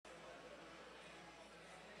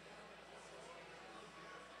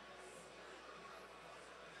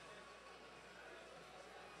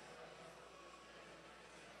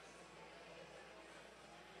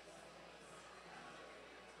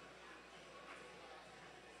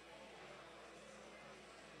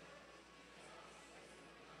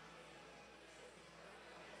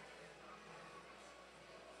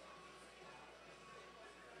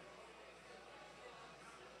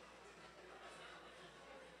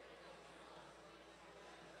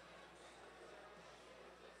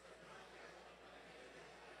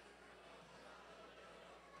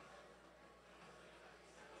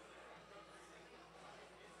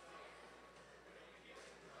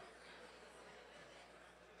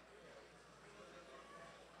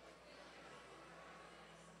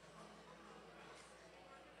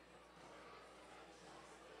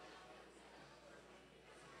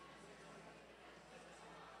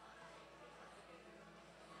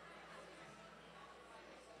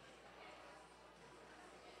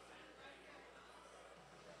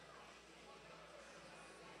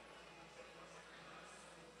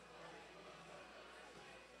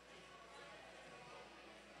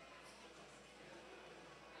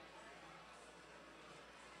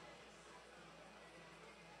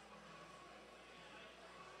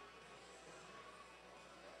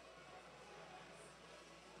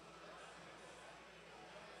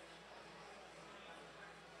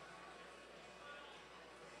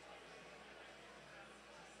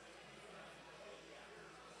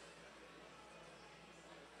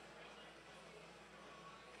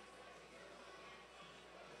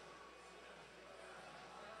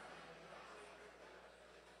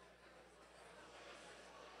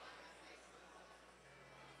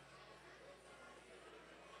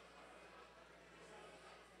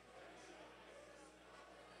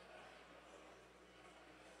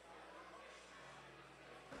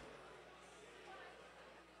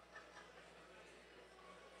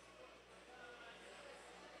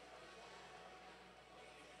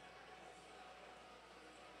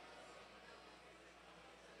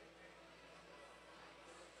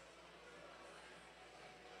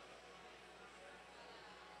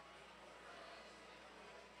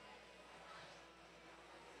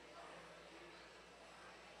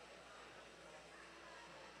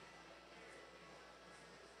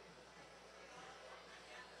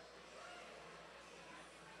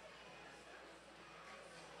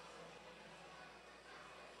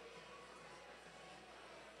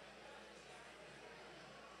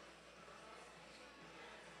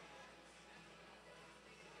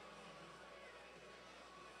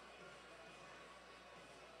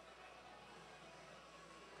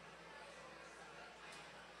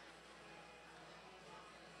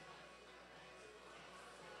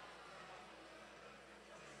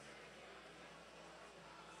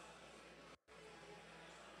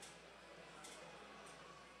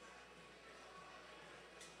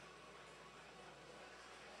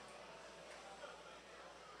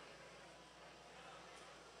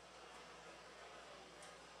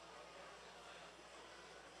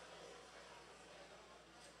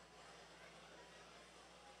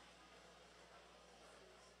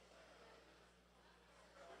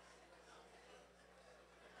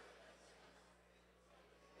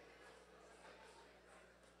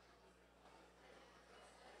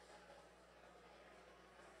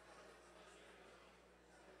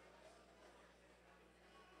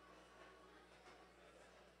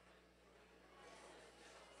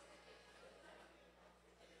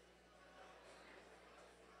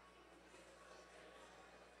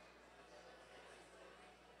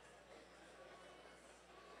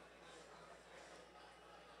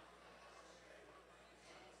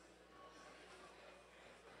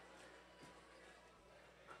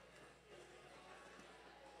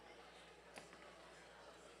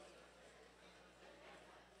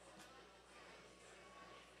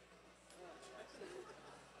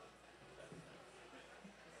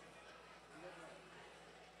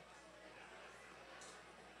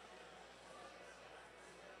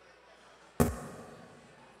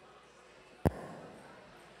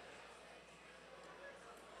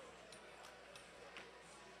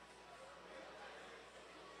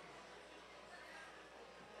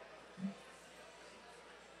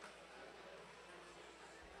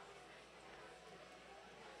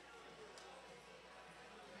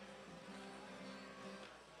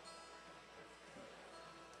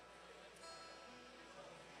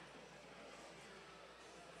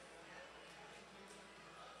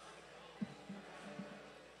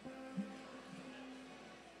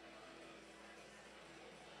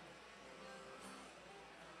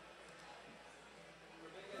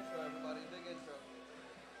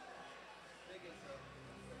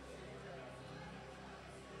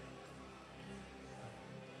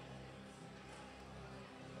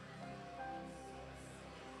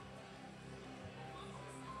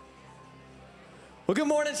Well, good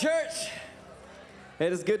morning, church.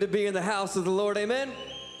 It is good to be in the house of the Lord. Amen. Amen.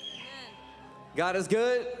 God is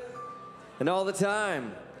good, and all the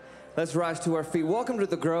time. Let's rise to our feet. Welcome to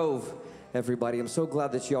the Grove, everybody. I'm so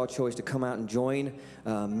glad that you all chose to come out and join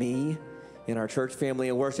me in our church family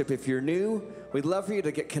and worship. If you're new, we'd love for you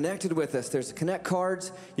to get connected with us. There's connect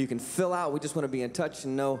cards you can fill out. We just want to be in touch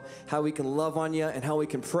and know how we can love on you and how we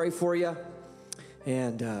can pray for you.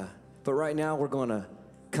 And but right now, we're going to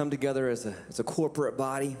come together as a corporate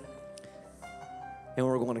body, and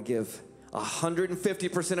we're going to give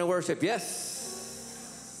 150% of worship.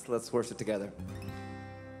 Yes, let's worship together.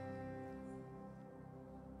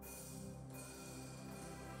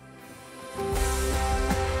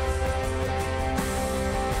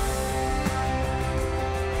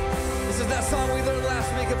 This is that song we learned last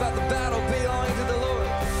week about the battle belonging to the Lord.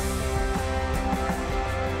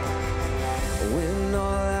 When all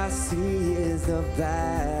I see is the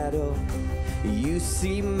battle, you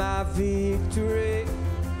see my victory.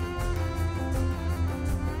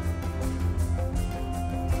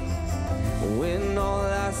 When all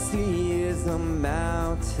I see is a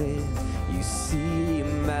mountain, you see a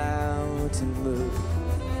mountain move.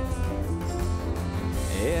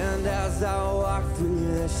 And as I walk through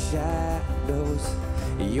the shadows,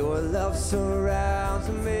 your love surrounds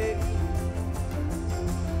me.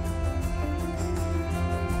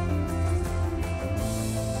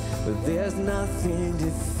 But there's nothing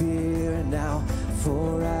to fear now,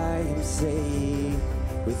 for I am safe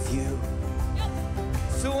with you.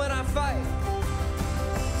 So when I fight,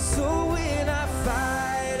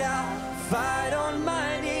 I'll fight on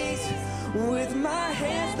my knees with my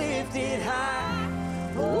hands lifted high.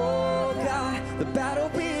 Oh God, the battle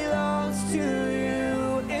belongs to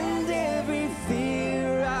you, and every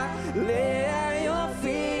fear I lay at your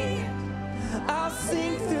feet. I'll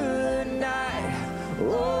sing through the night.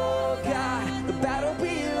 Oh God, the battle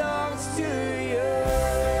belongs to you.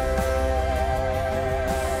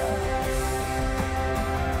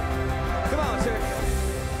 Come on, church.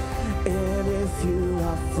 And if you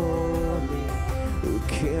are for me, who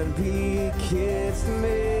can be against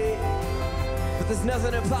me? But there's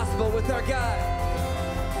nothing impossible with our God.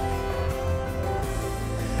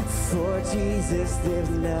 For Jesus, there's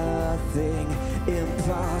nothing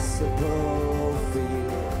impossible for you.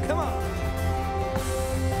 Come on.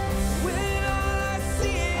 When all I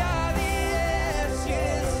see are the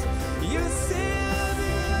ashes, you still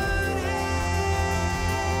beauty.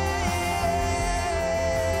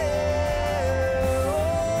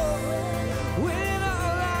 When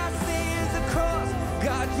all I see is the cross,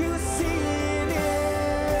 God, you see an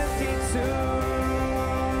empty tomb.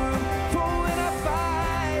 For when I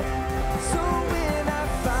fight,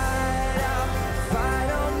 I'll fight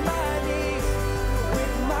on my knees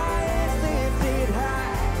with my hands lifted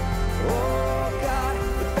high. Oh God,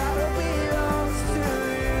 the battle belongs to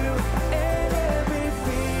you, and every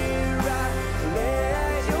fear I lay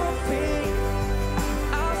at your feet.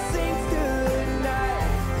 I'll sing through the night.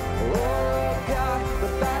 Oh God, the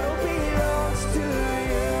battle belongs to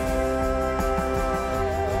you.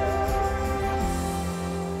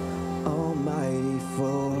 Almighty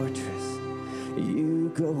fortress,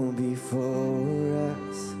 you go before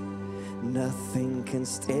us. Nothing can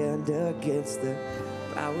stand against the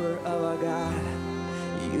power of our God.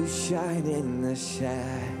 You shine in the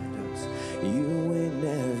shadows. You win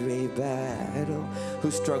every battle.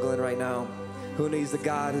 Who's struggling right now? Who needs the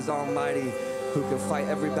God who's almighty, who can fight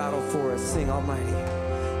every battle for us? Sing Almighty.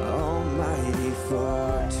 Almighty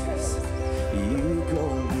fortress, you go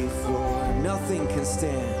before. Nothing can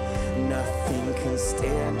stand. Nothing can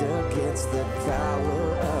stand against the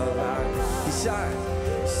power of our God. You shine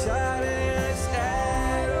in the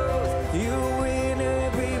shadows. You win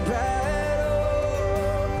every battle.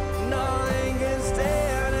 Nothing can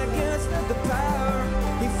stand against the power.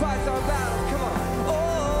 He fights our battle. Come on.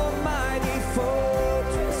 Almighty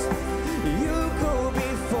fortress, you go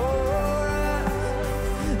before us.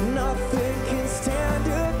 Nothing can stand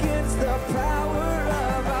against the power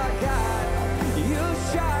of our God. You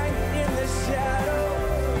shine in the shadow.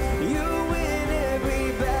 You win every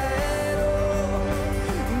battle.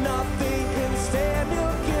 Nothing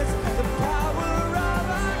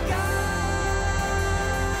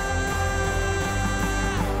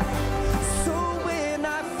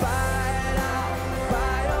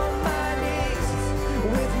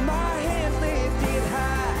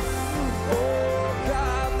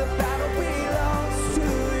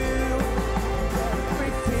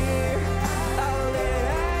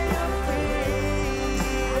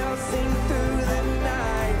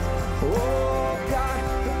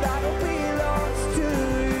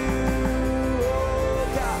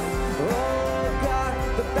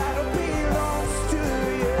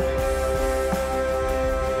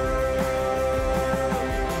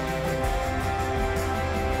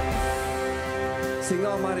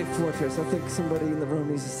almighty fortress. I think somebody in the room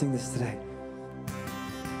needs to sing this today.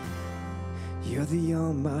 You're the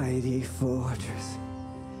almighty fortress.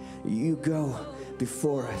 You go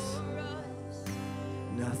before us.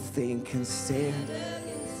 Nothing can stand.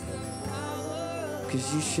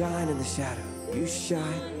 'Cause you shine in the shadow. You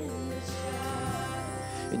shine.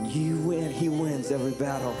 And you win. He wins every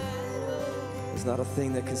battle. There's not a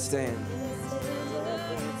thing that can stand.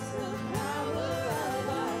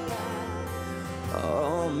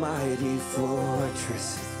 Almighty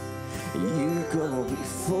fortress, you go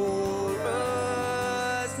before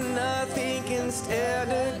us. Nothing can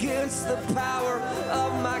stand against the power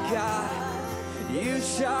of my God. You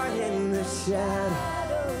shine in the shadow.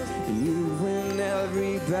 You win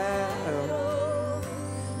every battle.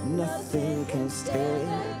 Nothing can stand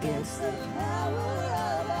against the power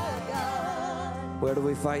of our God. Where do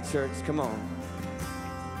we fight, church? Come on.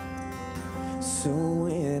 So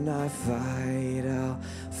when I fight, I'll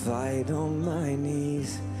fight on my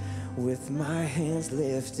knees with my hands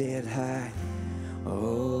lifted high.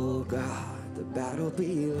 Oh God, the battle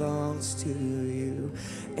belongs to you,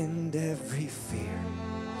 and every fear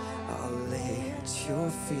I'll lay at your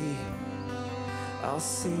feet. I'll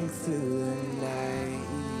sing through the night.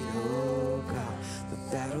 Oh God, the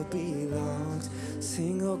battle belongs.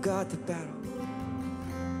 Sing, oh God, the battle.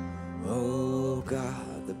 Oh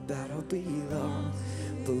God, the battle belongs.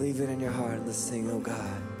 Believe it in your heart. Let's sing, oh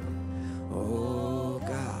God. Oh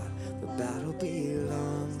God, the battle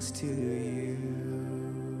belongs to you.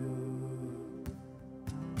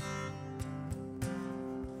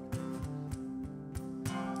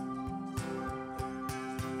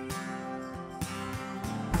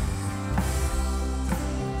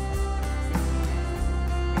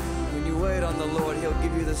 When you wait on the Lord, He'll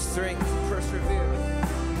give you the strength to persevere.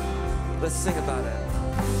 Let's sing about it.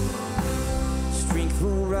 Strength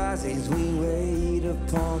will rise as we wait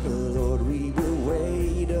upon the Lord. We will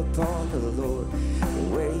wait upon the Lord.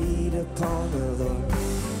 Wait upon the Lord.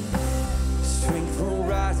 Strength will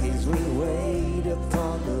rise as we wait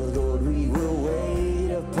upon the Lord. We will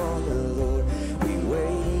wait upon the Lord. We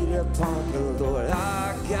wait upon the Lord.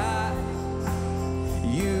 Our God,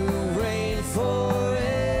 you reign forever.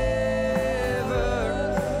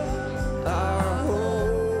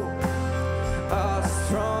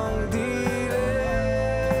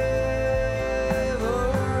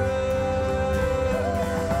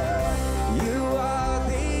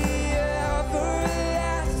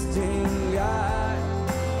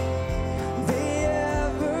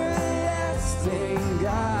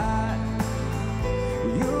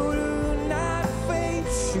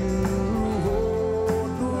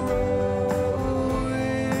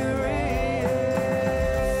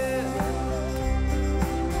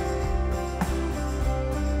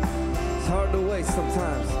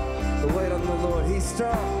 Sometimes the wait on the Lord, He's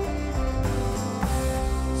strong.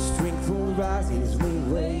 Strength will rise as we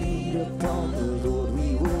wait upon the Lord.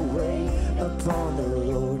 We will wait upon the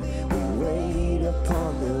Lord. We wait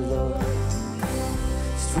upon the Lord.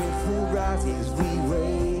 Strength will rise as we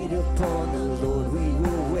wait upon the Lord. We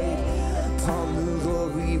will wait upon the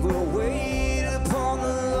Lord. We will wait upon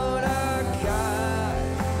the Lord our God.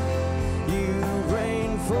 You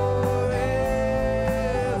reign forever.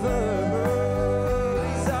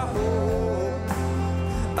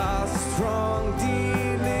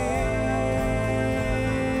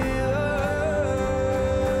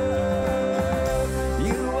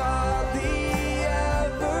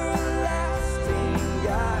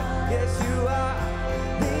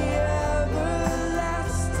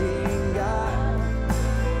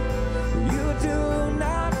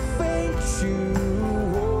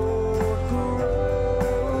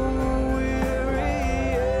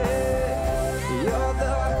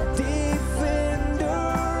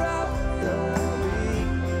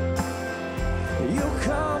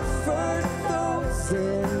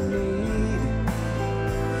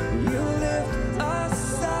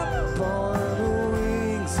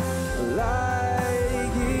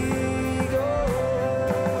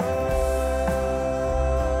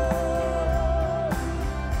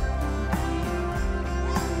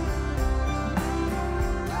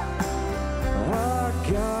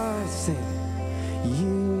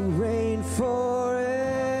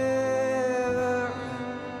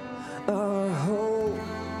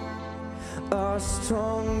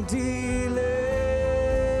 Strong deliverer.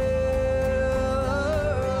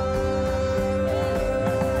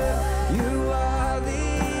 You are the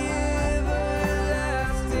everlasting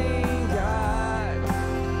God,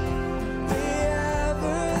 the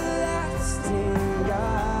everlasting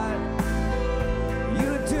God.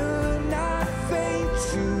 You do not faint,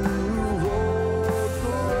 you won't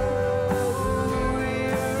grow weary.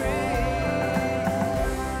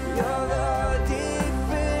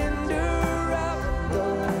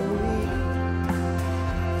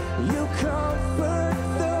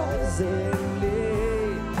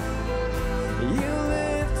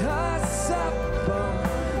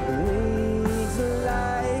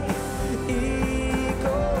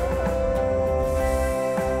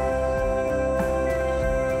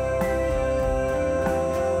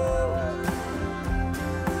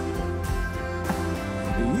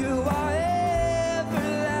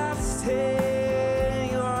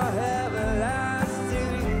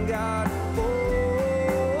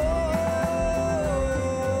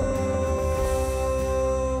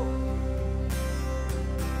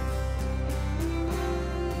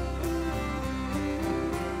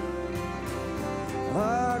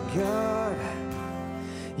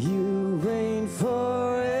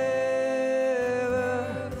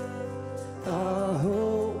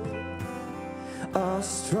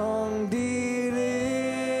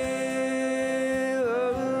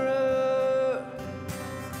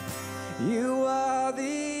 You are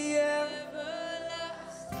the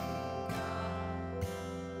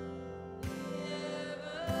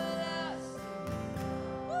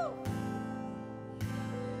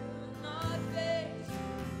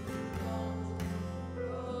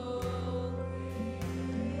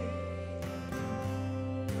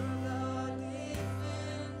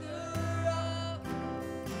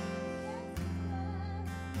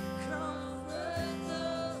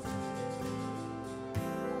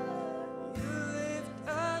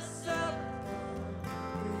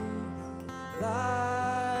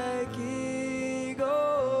like eagles.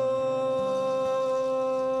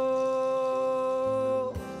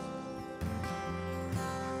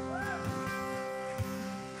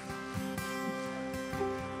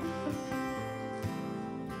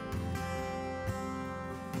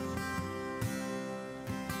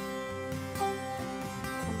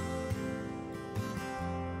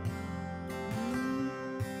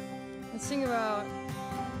 Let's sing about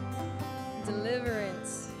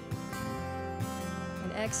deliverance.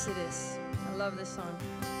 Exodus. I love this song.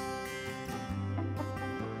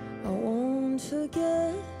 I won't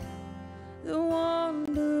forget the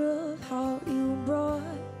wonder of how you brought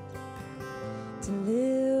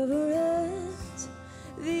deliverance,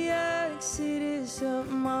 the exodus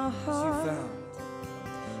of my heart.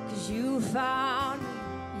 'Cause you found me,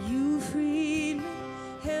 you freed me,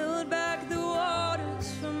 held back the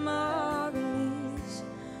waters from my release.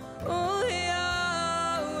 Oh yeah.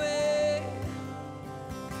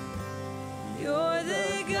 You're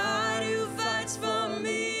the God who fights for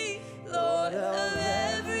me, Lord of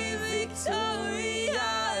every victory.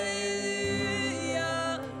 Hallelujah,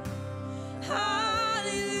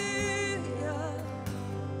 hallelujah.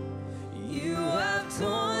 You have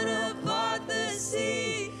torn apart the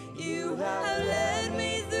sea, you have led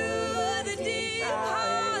me through the deep.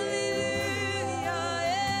 Hallelujah,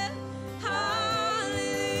 yeah.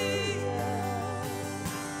 Hallelujah.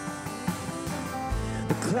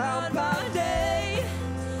 The cloud by day,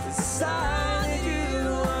 the sign that you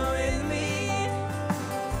are with me.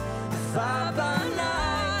 The fire by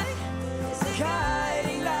night, it's the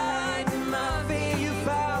guiding light in my feet. You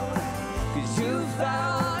found, 'cause you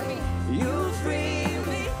found me, you freed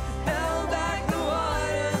me, held back the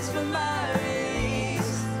waters for my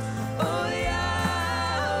release. Oh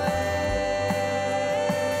Yahweh,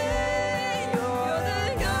 you're the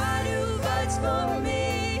God who fights for me.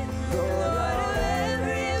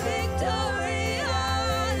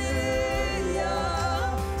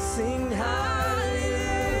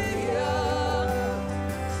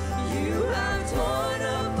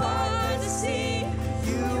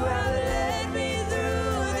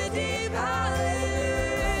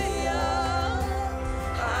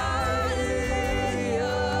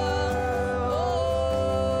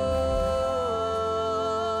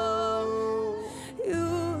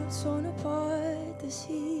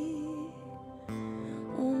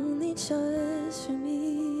 Just for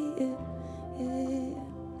me,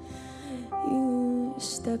 you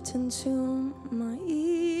stepped into my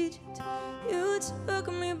Egypt, you took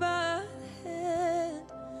me by the hand,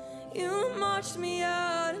 you marched me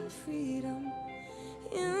out in freedom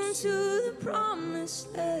into the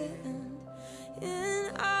promised land,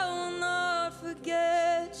 and I will not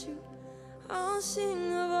forget you. I'll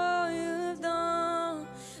sing of all you've done.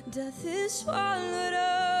 Death is swallowed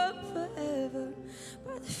up forever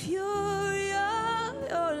by the fury of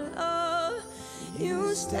your love.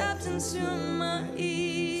 You stepped into my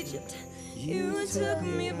Egypt, you took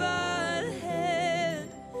me by the hand,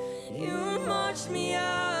 you marched me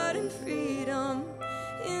out in freedom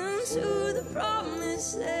into the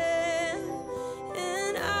promised land,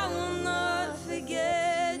 and I will not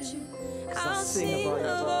forget you. I'll sing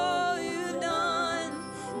of all you've done.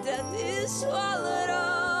 Death is swallowed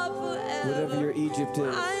up forever. Whatever your Egypt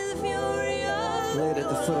is, by the fury of lay it at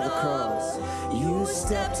the foot of the cross. You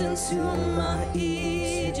stepped into my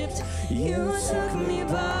Egypt, you took me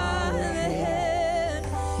by the hand,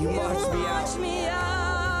 you marched me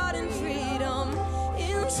out in freedom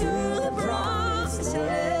into the promised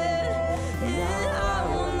land, and I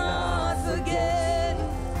will not forget.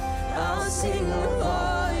 I'll sing of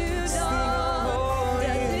all you've done.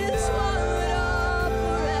 Death is swallowed up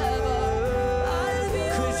forever by the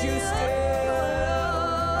fury of your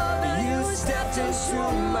love. You stepped into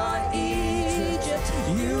my Egypt,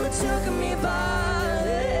 you took me by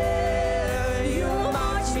the hand, you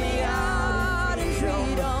marched me out in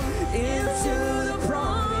freedom into the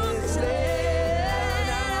promised land,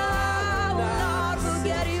 and I will not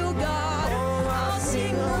forget you, God. I'll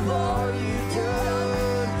sing of all you've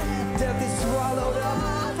done. death is swallowed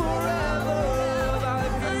up forever by the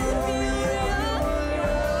fury of your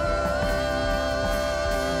love.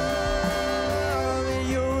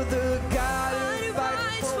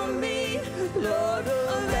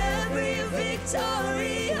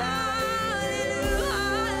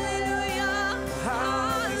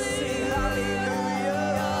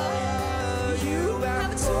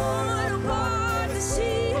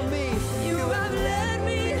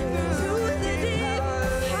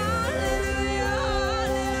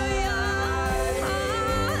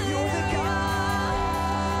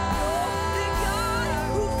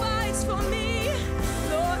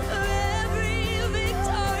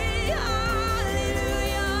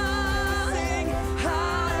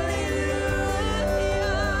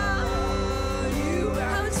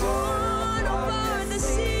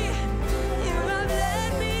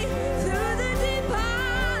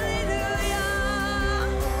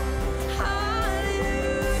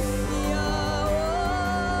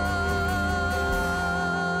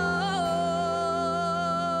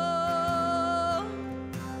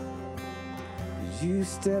 You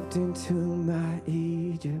stepped into my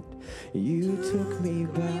Egypt. You took me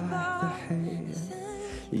by the hand.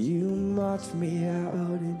 You marched me out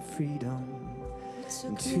in freedom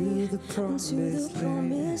into the promised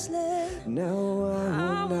land. Now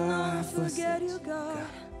I will not forget you, God.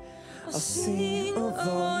 I'll sing of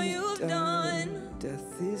all you've done.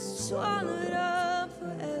 Death is swallowed up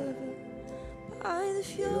forever by the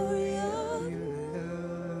fury of your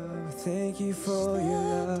love. Thank you for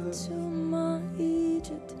your love. Into my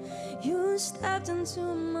Egypt. You stepped into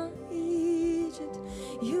my Egypt.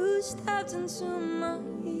 You stepped into my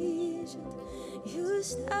Egypt. You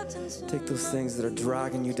stepped into. Take those things that are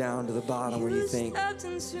dragging you down to the bottom where you think,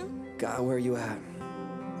 God, where are you at?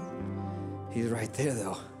 He's right there,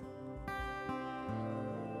 though.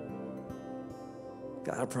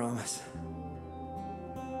 God, I promise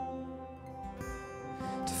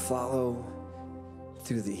to follow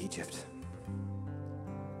through the Egypt,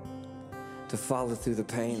 to follow through the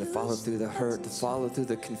pain, to follow through the hurt, to follow through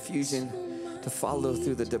the confusion, to follow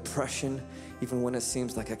through the depression, even when it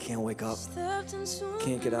seems like I can't wake up,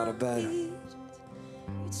 can't get out of bed,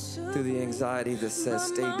 through the anxiety that says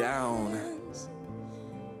stay down.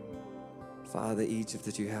 Father, the Egypt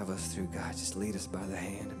that you have us through, God, just lead us by the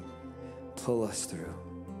hand and pull us through.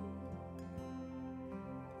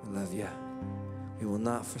 We love you. We will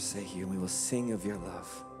not forsake you. We will sing of your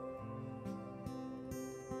love.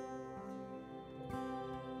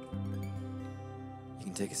 You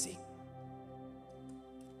can take a seat.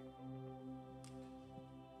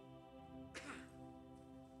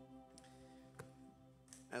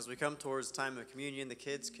 As we come towards time of communion, the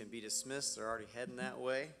kids can be dismissed. They're already heading that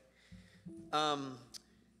way.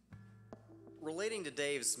 Relating to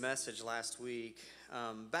Dave's message last week,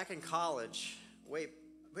 back in college, way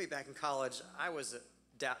back in college, I was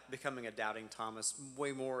becoming a doubting Thomas,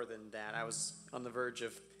 way more than that. I was on the verge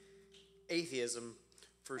of atheism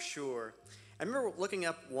for sure. I remember looking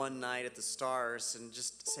up one night at the stars and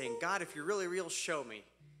just saying, God, if you're really real, show me.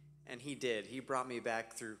 And he did. He brought me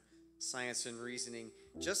back through science and reasoning,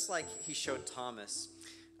 just like he showed Thomas.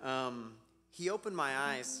 He opened my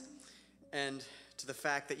eyes and to the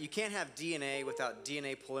fact that you can't have DNA without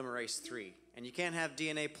DNA polymerase 3. And you can't have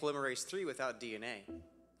DNA polymerase 3 without DNA.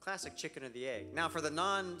 Classic chicken or the egg. Now, for the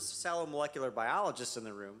non-cellular molecular biologists in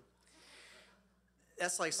the room,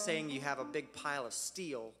 that's like saying you have a big pile of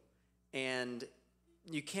steel and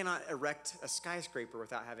you cannot erect a skyscraper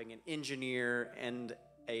without having an engineer and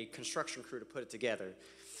a construction crew to put it together.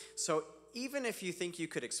 So even if you think you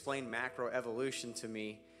could explain macroevolution to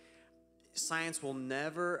me, science will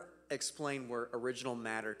never explain where original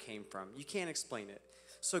matter came from. You can't explain it.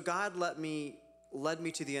 So God led me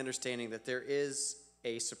to the understanding that there is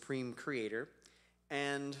a supreme creator,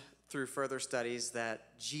 and through further studies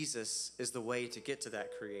that Jesus is the way to get to that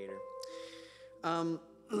creator.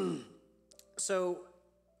 So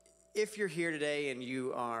if you're here today and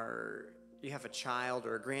you have a child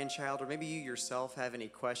or a grandchild, or maybe you yourself have any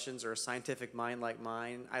questions or a scientific mind like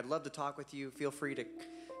mine, I'd love to talk with you. Feel free to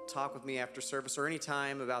talk with me after service or any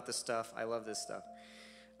time about this stuff. I love this stuff.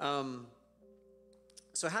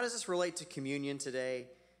 So how does this relate to communion today?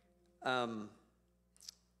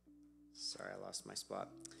 Sorry, I lost my spot.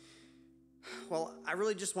 Well, I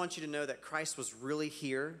really just want you to know that Christ was really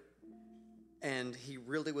here, and he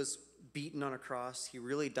really was beaten on a cross. He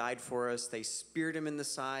really died for us. They speared him in the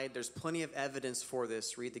side. There's plenty of evidence for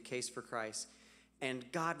this. Read the Case for Christ. And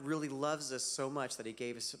God really loves us so much that he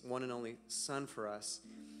gave his one and only son for us,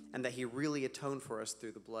 and that he really atoned for us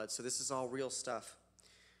through the blood. So this is all real stuff.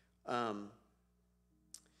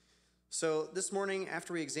 So this morning,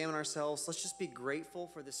 after we examine ourselves, let's just be grateful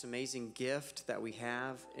for this amazing gift that we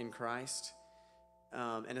have in Christ.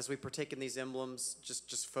 And as we partake in these emblems,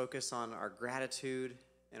 just focus on our gratitude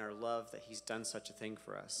and our love that he's done such a thing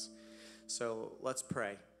for us. So let's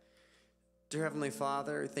pray. Dear Heavenly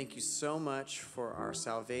Father, thank you so much for our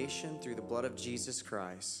salvation through the blood of Jesus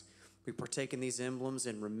Christ. We partake in these emblems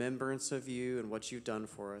in remembrance of you and what you've done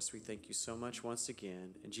for us. We thank you so much once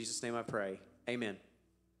again. In Jesus' name I pray. Amen.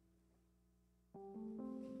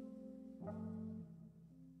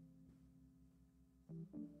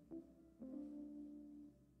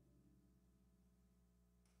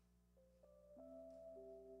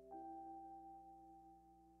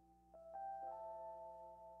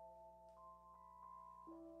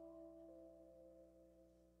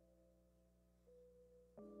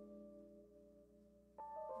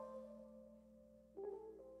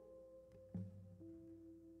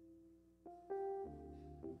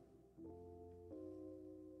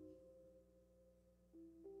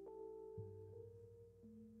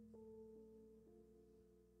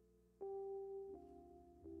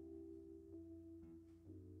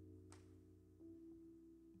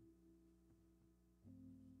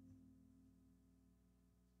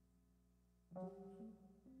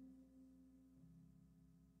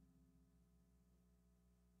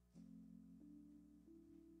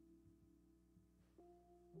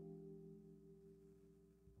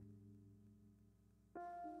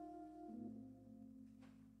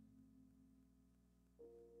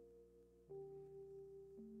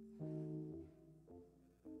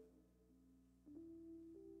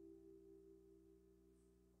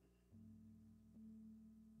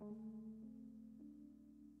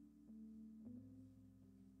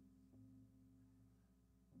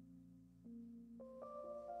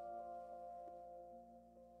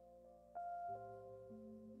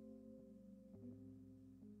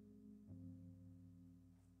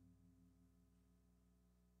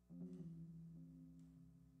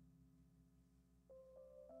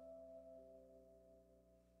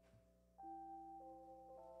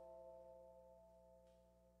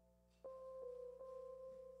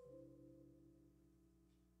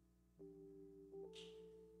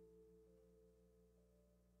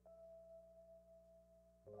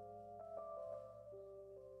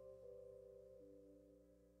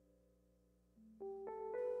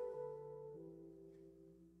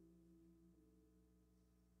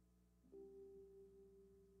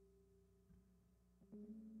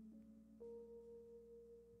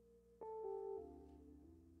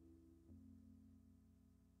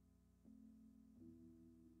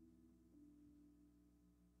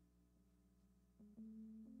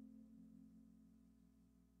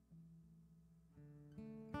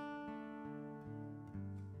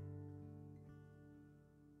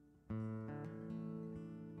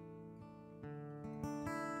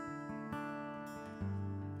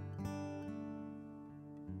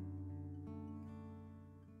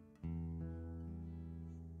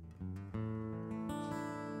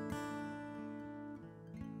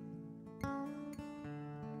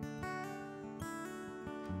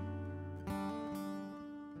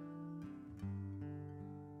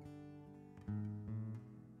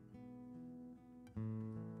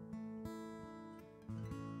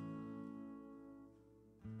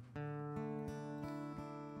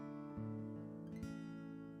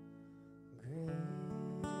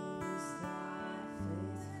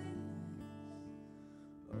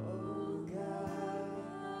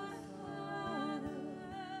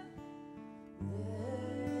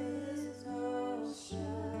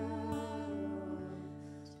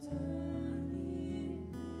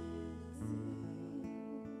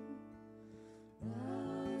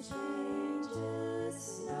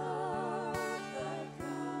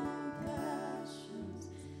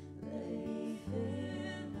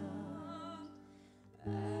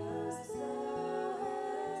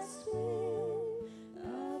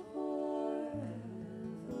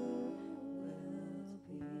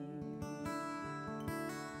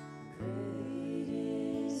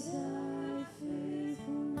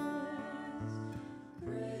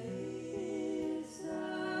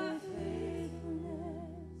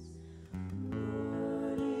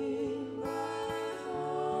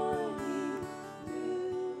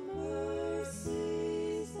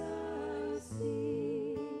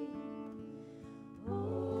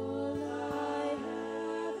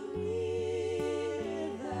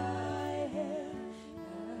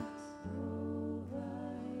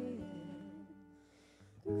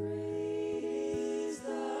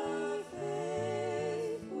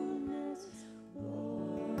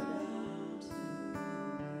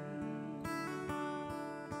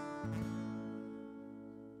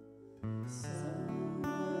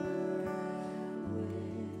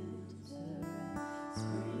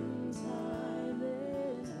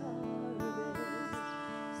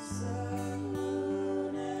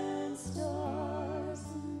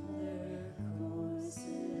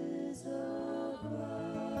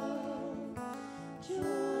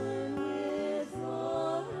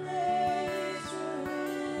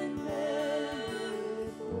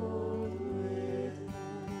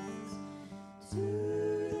 To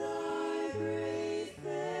thy grace.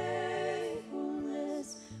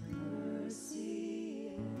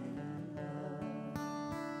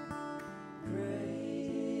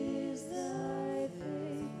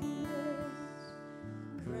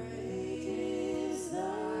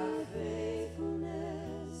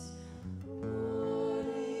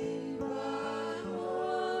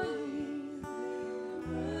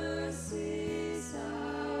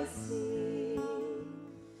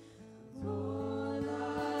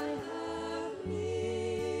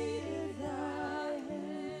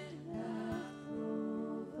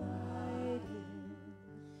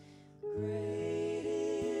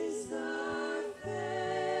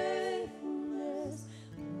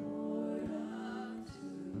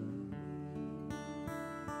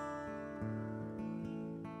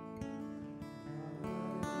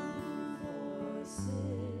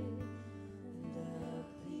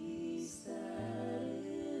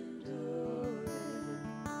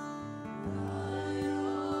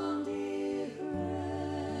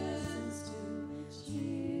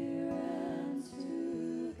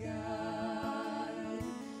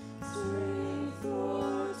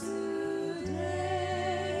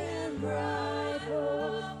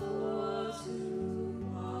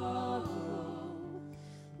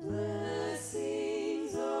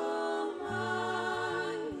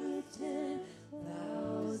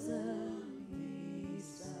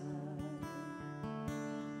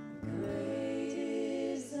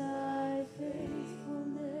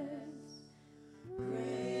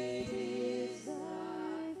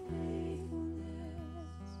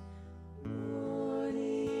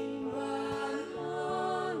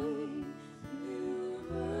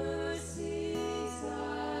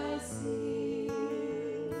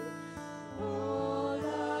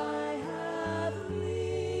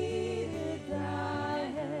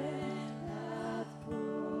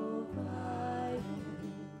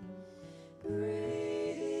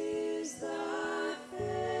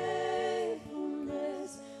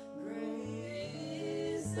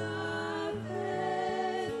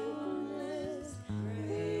 thy faithfulness.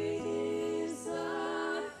 Great is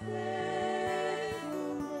thy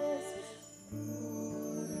faithfulness,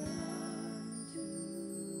 Lord, unto me.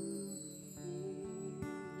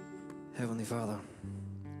 Heavenly Father,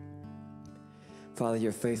 Father,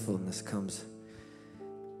 your faithfulness comes,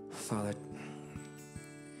 Father,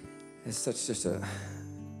 it's such just a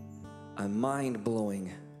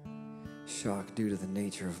mind-blowing shock due to the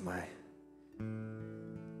nature of my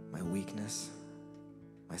weakness,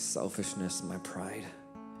 my selfishness, my pride.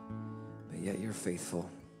 But yet you're faithful.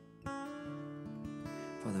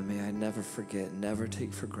 Father, may I never forget, never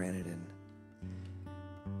take for granted, and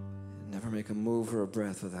never make a move or a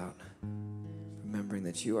breath without remembering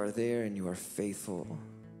that you are there and you are faithful.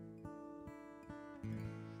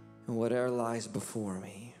 And whatever lies before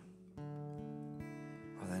me,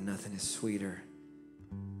 Father, nothing is sweeter,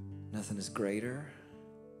 nothing is greater,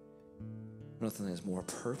 nothing is more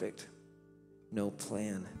perfect. No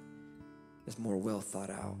plan is more well thought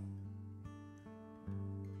out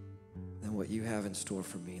than what you have in store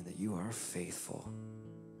for me, and that you are faithful.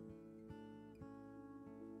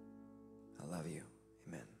 I love you.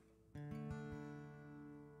 Amen.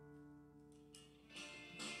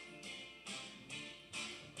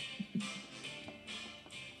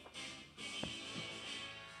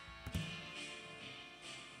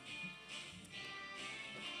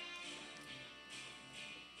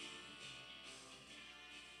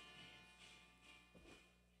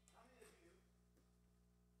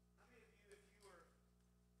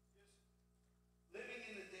 Living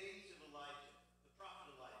in the days of Elijah, the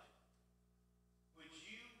prophet Elijah, would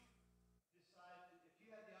you decide, if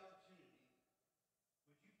you had the opportunity,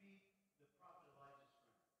 would you be the prophet Elijah's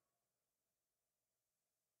friend?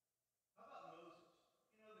 How about Moses?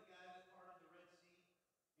 You know, the guy that parted the Red Sea,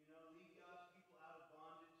 you know, lead God's people out of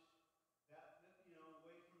bondage, you know,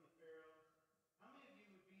 away from the Pharaoh. How many of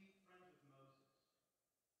you would be friends with Moses?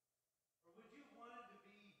 Or would you want to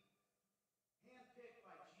be handpicked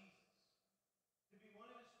by Jesus? To be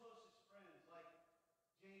one of his closest friends, like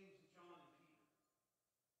James and John and Peter.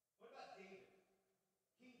 What about David?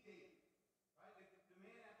 King David, right? The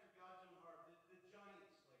man after God's own heart, the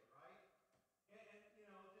giant slayer, right? And you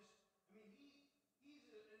know, he's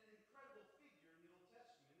an incredible figure in the Old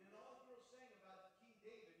Testament. And all the world's saying about King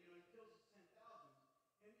David, you know, he kills his 10,000s.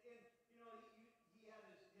 And you know, he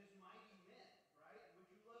had his mighty men, right?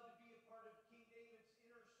 Would you love to be a part of King David's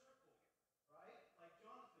inner circle, right? Like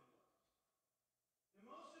Jonathan was. And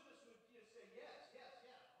most of us would just say, yes,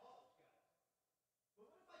 all those guys. But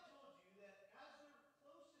what if I told you that as their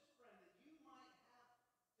closest friend, that you might have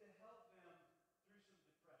to help them through some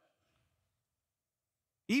depression?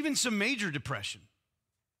 Even some major depression.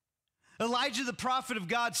 Elijah, the prophet of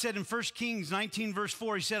God, said in 1 Kings 19, verse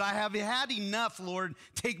 4, he said, I have had enough, Lord,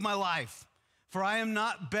 take my life, for I am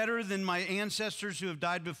not better than my ancestors who have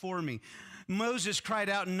died before me. Moses cried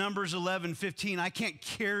out in Numbers 11:15, I can't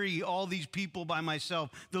carry all these people by myself.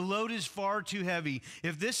 The load is far too heavy.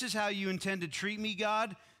 If this is how you intend to treat me,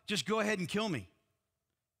 God, just go ahead and kill me.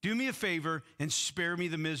 Do me a favor and spare me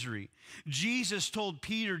the misery. Jesus told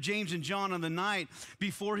Peter, James, and John on the night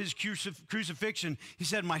before his crucifixion, he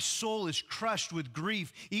said, my soul is crushed with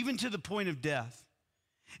grief, even to the point of death.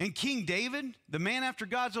 And King David, the man after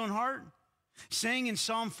God's own heart, saying in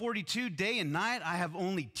Psalm 42, day and night I have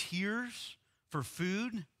only tears for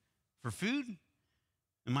food, and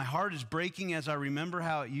my heart is breaking as I remember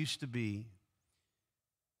how it used to be.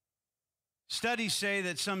 Studies say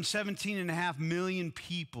that some 17.5 million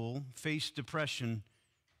people face depression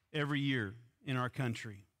every year in our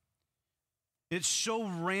country. It's so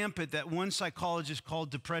rampant that one psychologist called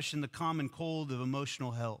depression the common cold of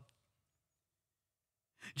emotional health.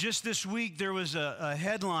 Just this week, there was a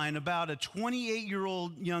headline about a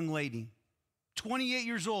 28-year-old young lady, 28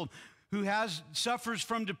 years old, who suffers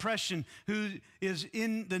from depression, who is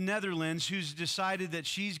in the Netherlands, who's decided that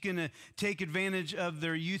she's going to take advantage of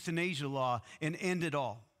their euthanasia law and end it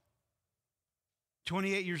all.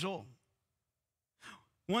 28 years old.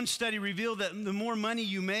 One study revealed that the more money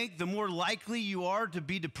you make, the more likely you are to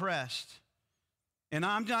be depressed. And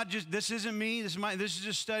I'm not just, this isn't me, this is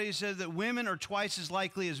just a study that says that women are twice as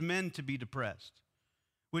likely as men to be depressed,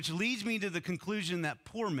 which leads me to the conclusion that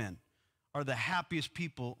poor men are the happiest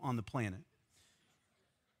people on the planet.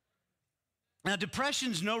 Now,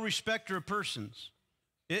 depression's no respecter of persons.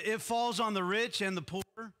 It falls on the rich and the poor,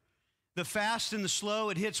 the fast and the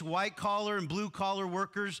slow. It hits white-collar and blue-collar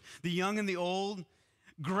workers, the young and the old.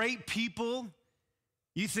 Great people.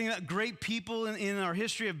 You think that great people in our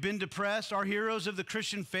history have been depressed? Our heroes of the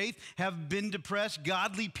Christian faith have been depressed.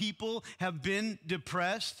 Godly people have been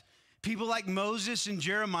depressed. People like Moses and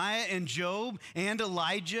Jeremiah and Job and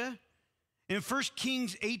Elijah. In 1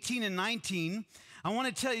 Kings 18 and 19, I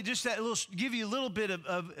want to tell you just that give you a little bit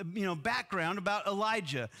of background about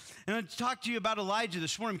Elijah. And I'm going to talk to you about Elijah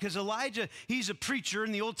this morning because Elijah, he's a preacher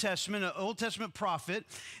in the Old Testament, an Old Testament prophet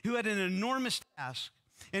who had an enormous task.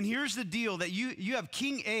 And here's the deal, that you have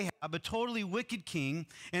King Ahab, a totally wicked king,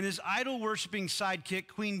 and his idol-worshiping sidekick,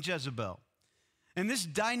 Queen Jezebel. And this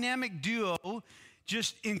dynamic duo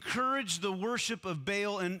just encouraged the worship of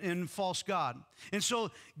Baal and false god. And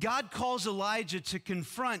so God calls Elijah to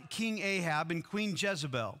confront King Ahab and Queen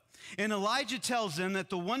Jezebel. And Elijah tells them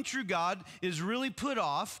that the one true God is really put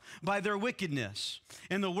off by their wickedness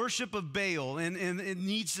and the worship of Baal, and it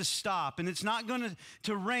needs to stop. And it's not going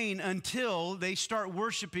to rain until they start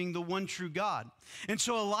worshiping the one true God. And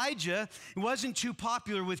so Elijah wasn't too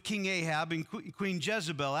popular with King Ahab and Queen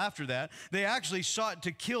Jezebel after that. They actually sought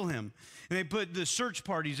to kill him. And they put the search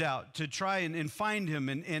parties out to try and find him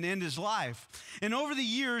and end his life. And over the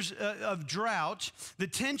years of drought, the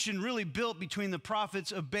tension really built between the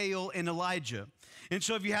prophets of Baal and Elijah. And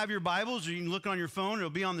so if you have your Bibles, or you can look on your phone, it'll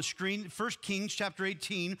be on the screen. 1 Kings chapter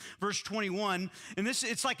 18, verse 21. And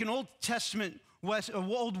it's like an Old Testament,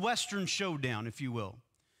 old Western showdown, if you will.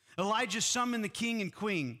 Elijah summoned the king and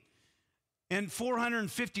queen and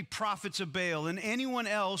 450 prophets of Baal and anyone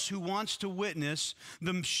else who wants to witness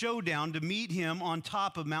the showdown to meet him on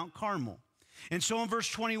top of Mount Carmel. And so in verse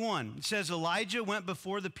 21, it says, Elijah went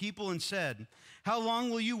before the people and said, how long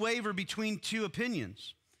will you waver between two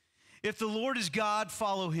opinions? If the Lord is God,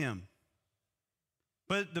 follow him.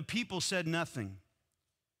 But the people said nothing.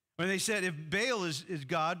 Or they said, if Baal is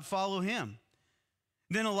God, follow him.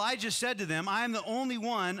 Then Elijah said to them, I am the only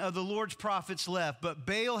one of the Lord's prophets left, but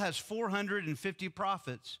Baal has 450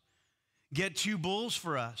 prophets. Get 2 bulls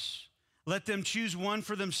for us. Let them choose one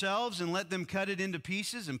for themselves and let them cut it into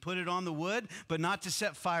pieces and put it on the wood, but not to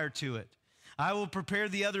set fire to it. I will prepare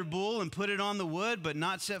the other bull and put it on the wood, but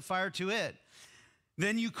not set fire to it.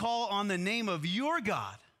 Then you call on the name of your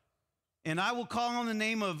God, and I will call on the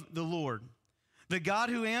name of the Lord. The God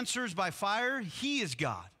who answers by fire, he is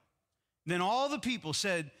God. Then all the people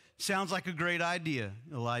said, sounds like a great idea,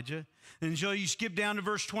 Elijah. And so you skip down to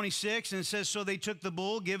verse 26, and it says, so they took the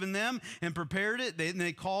bull given them and prepared it.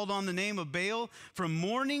 They called on the name of Baal from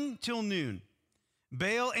morning till noon.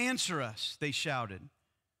 Baal, answer us, they shouted.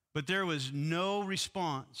 But there was no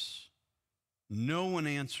response. No one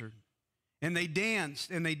answered. And they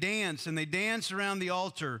danced, and they danced, and they danced around the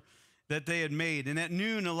altar that they had made. And at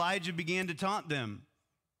noon, Elijah began to taunt them.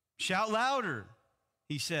 Shout louder,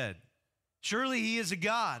 he said. Surely he is a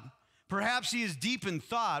god. Perhaps he is deep in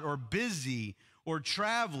thought or busy or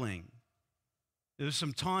traveling. There's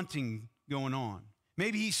some taunting going on.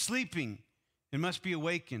 Maybe he's sleeping and must be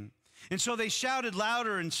awakened. And so they shouted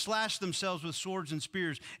louder and slashed themselves with swords and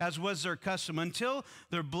spears, as was their custom, until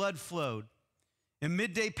their blood flowed. And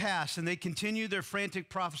midday passed, and they continued their frantic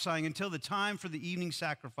prophesying until the time for the evening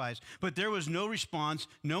sacrifice. But there was no response.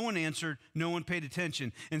 No one answered. No one paid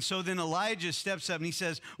attention. And so then Elijah steps up and he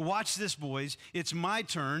says, watch this, boys. It's my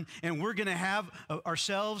turn, and we're going to have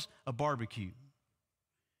ourselves a barbecue.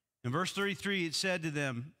 In verse 33, he said to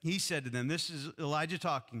them, this is Elijah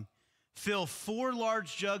talking, fill 4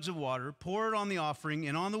 large jugs of water, pour it on the offering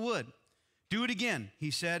and on the wood. Do it again,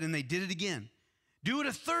 he said, and they did it again. Do it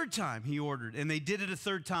a 3rd time, he ordered, and they did it a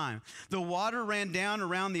 3rd time. The water ran down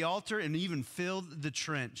around the altar and even filled the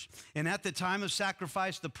trench. And at the time of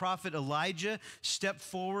sacrifice, the prophet Elijah stepped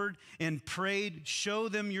forward and prayed, show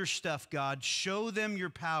them your stuff, God. Show them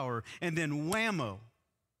your power. And then whammo.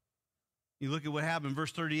 You look at what happened,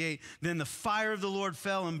 verse 38. Then the fire of the Lord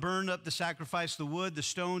fell and burned up the sacrifice, the wood, the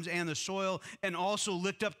stones, and the soil, and also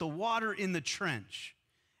licked up the water in the trench.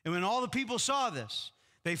 And when all the people saw this,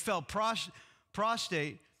 they fell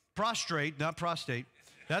prostrate, not prostate.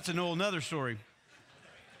 That's another story.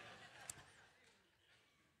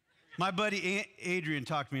 My buddy Adrian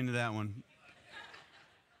talked me into that one.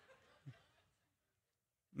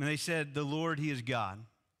 And they said, the Lord, he is God.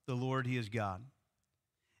 The Lord, he is God.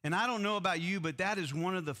 And I don't know about you, but that is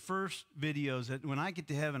one of the first videos that when I get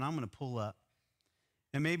to heaven, I'm going to pull up.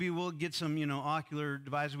 And maybe we'll get some, ocular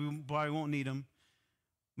devices. We probably won't need them.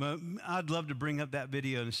 But I'd love to bring up that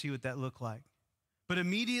video and see what that looked like. But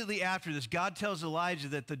immediately after this, God tells Elijah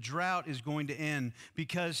that the drought is going to end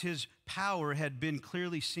because his power had been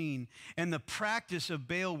clearly seen and the practice of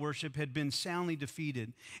Baal worship had been soundly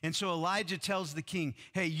defeated. And so Elijah tells the king,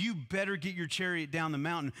 hey, you better get your chariot down the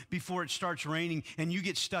mountain before it starts raining and you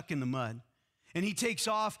get stuck in the mud. And he takes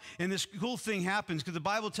off, and this cool thing happens because the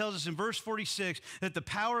Bible tells us in verse 46 that the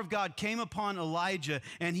power of God came upon Elijah,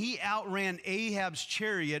 and he outran Ahab's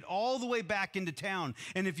chariot all the way back into town.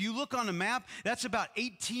 And if you look on a map, that's about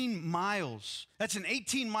 18 miles. That's an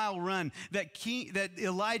 18-mile run that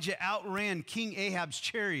Elijah outran King Ahab's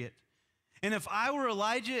chariot. And if I were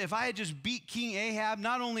Elijah, if I had just beat King Ahab,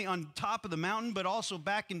 not only on top of the mountain, but also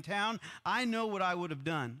back in town, I know what I would have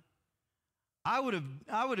done. I would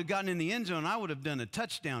have gotten in the end zone. I would have done a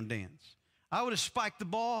touchdown dance. I would have spiked the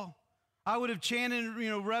ball. I would have chanted,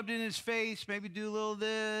 rubbed in his face, maybe do a little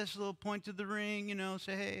this, a little point to the ring,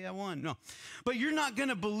 say, hey, I won. No. But you're not going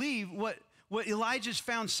to believe what Elijah's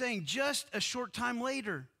found saying just a short time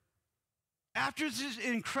later. After this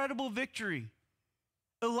incredible victory,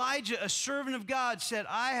 Elijah, a servant of God, said,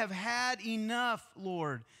 I have had enough,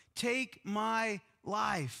 Lord. Take my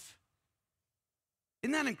life.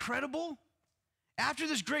 Isn't that incredible? After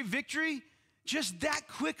this great victory, just that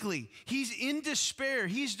quickly, he's in despair.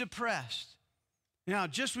 He's depressed. Now,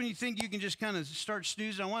 just when you think you can just kind of start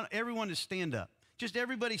snoozing, I want everyone to stand up. Just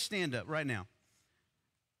everybody stand up right now.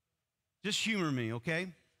 Just humor me, okay?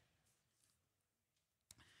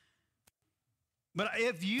 But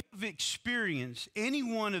if you've experienced any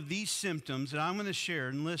one of these symptoms that I'm going to share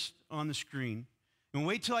and list on the screen, and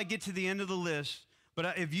wait till I get to the end of the list,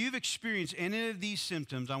 but if you've experienced any of these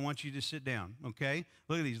symptoms, I want you to sit down, okay?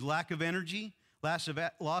 Look at these: lack of energy,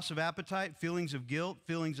 loss of appetite, feelings of guilt,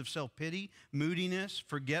 feelings of self-pity, moodiness,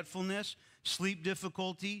 forgetfulness, sleep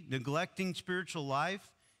difficulty, neglecting spiritual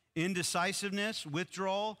life, indecisiveness,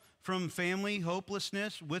 withdrawal from family,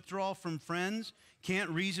 hopelessness, withdrawal from friends, can't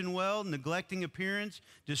reason well, neglecting appearance,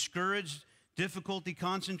 discouraged, difficulty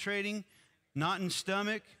concentrating, knot in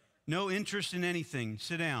stomach, no interest in anything.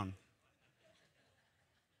 Sit down.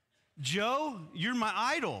 Joe, you're my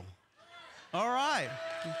idol. All right.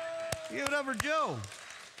 Give it up for Joe.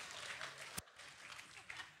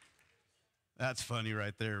 That's funny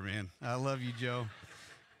right there, man. I love you, Joe.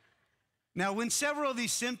 Now, when several of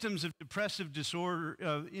these symptoms of depressive disorder,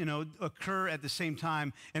 occur at the same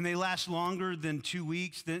time, and they last longer than 2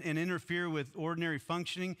 weeks and interfere with ordinary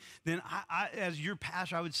functioning, then as your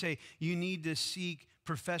pastor, I would say you need to seek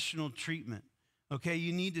professional treatment. Okay,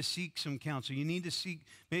 you need to seek some counsel. You need to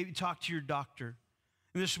maybe talk to your doctor.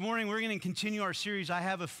 And this morning, we're going to continue our series, I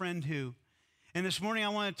Have a Friend Who. And this morning, I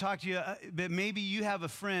want to talk to you, but maybe you have a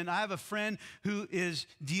friend. I have a friend who is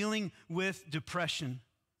dealing with depression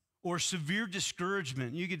or severe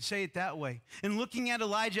discouragement. You could say it that way. And looking at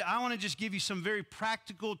Elijah, I want to just give you some very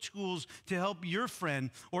practical tools to help your friend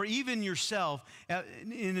or even yourself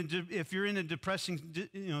if you're in a depressing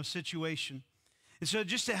situation. And so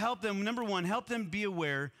just to help them, number one, help them be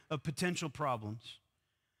aware of potential problems.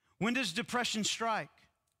 When does depression strike?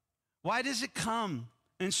 Why does it come?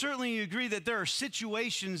 And certainly you agree that there are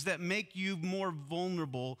situations that make you more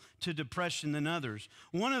vulnerable to depression than others.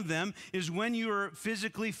 One of them is when you are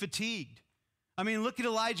physically fatigued. I mean, look at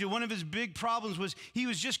Elijah. One of his big problems was he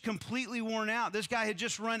was just completely worn out. This guy had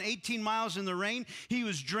just run 18 miles in the rain. He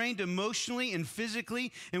was drained emotionally and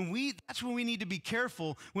physically. And that's when we need to be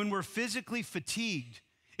careful when we're physically fatigued.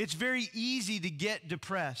 It's very easy to get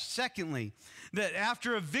depressed. Secondly, that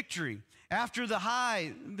after a victory, after the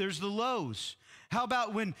high, there's the lows. How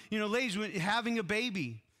about when, ladies, having a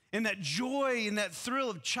baby, and that joy and that thrill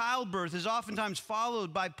of childbirth is oftentimes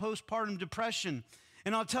followed by postpartum depression.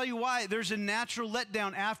 And I'll tell you why. There's a natural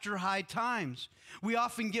letdown after high times. We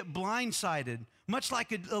often get blindsided, much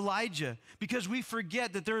like Elijah, because we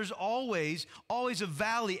forget that there's always a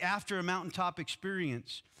valley after a mountaintop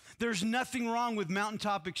experience. There's nothing wrong with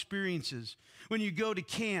mountaintop experiences. When you go to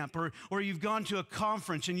camp or you've gone to a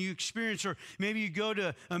conference and you experience, or maybe you go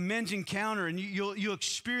to a men's encounter and you'll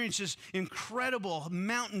experience this incredible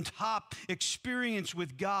mountaintop experience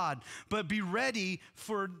with God. But be ready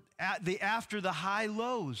for after the high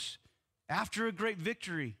lows, after a great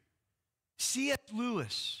victory. C.S.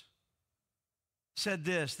 Lewis said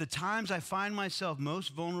this: the times I find myself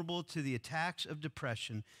most vulnerable to the attacks of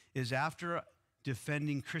depression is after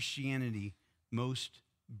defending Christianity most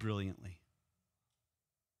brilliantly.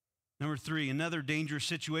 Number three, another dangerous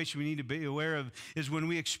situation we need to be aware of is when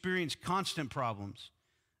we experience constant problems.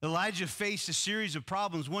 Elijah faced a series of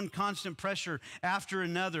problems, one constant pressure after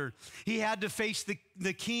another. He had to face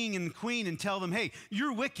the king and the queen and tell them, hey,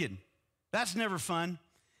 you're wicked. That's never fun.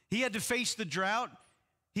 He had to face the drought.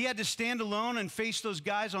 He had to stand alone and face those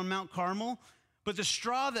guys on Mount Carmel. But the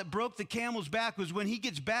straw that broke the camel's back was when he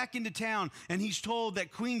gets back into town and he's told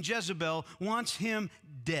that Queen Jezebel wants him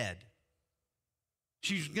dead.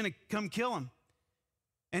 She's going to come kill him.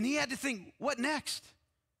 And he had to think, what next?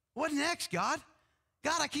 What next, God?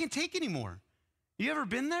 God, I can't take anymore. You ever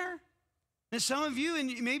been there? And some of you,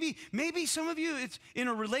 and maybe some of you, it's in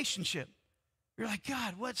a relationship. You're like,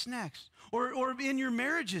 God, what's next? Or in your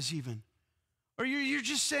marriages even. Or you're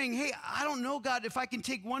just saying, hey, I don't know, God, if I can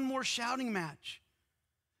take one more shouting match.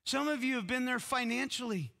 Some of you have been there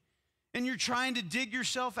financially, and you're trying to dig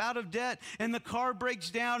yourself out of debt, and the car breaks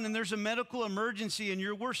down, and there's a medical emergency, and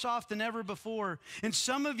you're worse off than ever before. And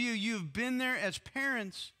some of you, you've been there as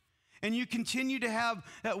parents, and you continue to have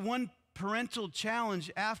that one parental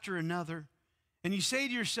challenge after another. And you say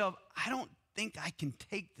to yourself, I don't think I can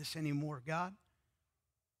take this anymore, God.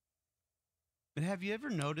 But have you ever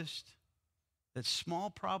noticed that small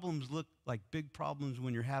problems look like big problems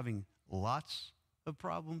when you're having lots of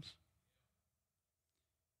problems?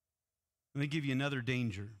 Let me give you another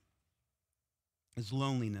danger. It's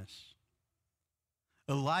loneliness.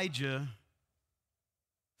 Elijah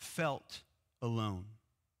felt alone.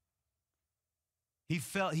 He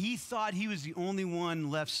thought he was the only one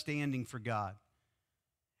left standing for God.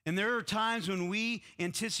 And there are times when we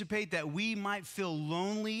anticipate that we might feel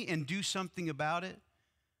lonely and do something about it.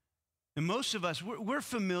 And most of us, we're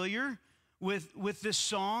familiar with this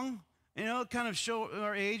song. You know, it kind of show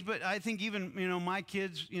our age, but I think even, my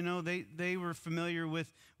kids, they were familiar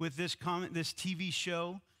with this TV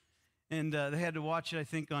show. And they had to watch it, I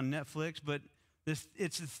think, on Netflix. But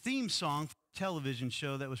it's a theme song for a television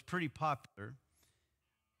show that was pretty popular.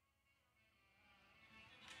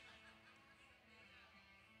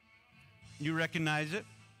 You recognize it?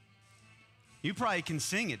 You probably can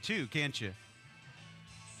sing it too, can't you?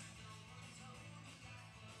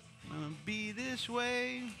 Gonna be this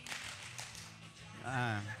way.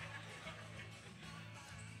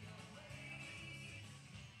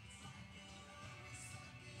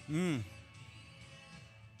 You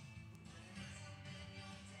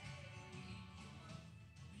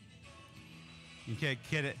can't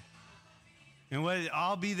get it. And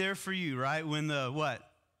I'll be there for you, right? When the what?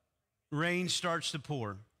 Rain starts to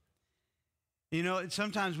pour.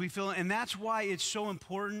 Sometimes we feel, and that's why it's so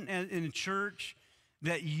important in a church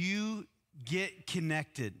that you get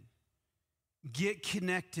connected. Get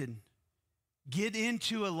connected. Get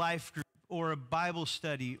into a life group or a Bible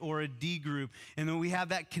study or a D group, and then we have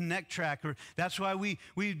that connect tracker. That's why we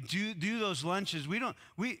do those lunches. We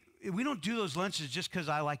don't do those lunches just because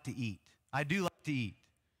I like to eat. I do like to eat.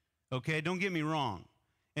 Okay, don't get me wrong.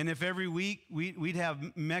 And if every week we'd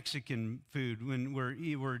have Mexican food when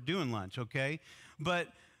we're doing lunch, okay? But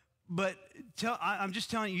I'm just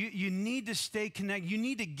telling you, you need to stay connected. You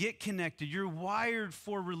need to get connected. You're wired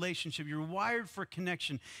for relationship. You're wired for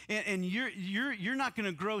connection. And you're not going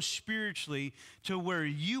to grow spiritually to where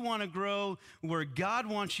you want to grow, where God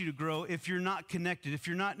wants you to grow, if you're not connected, if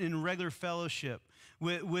you're not in regular fellowship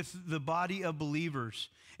with the body of believers.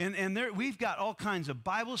 And we've got all kinds of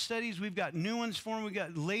Bible studies. We've got new ones for them. We've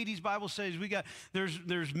got ladies' Bible studies.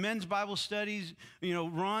 There's men's Bible studies.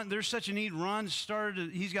 Ron, there's such a need. Ron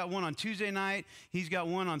started, he's got one on Tuesday night. He's got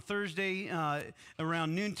one on Thursday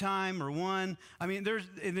around noontime or 1. I mean,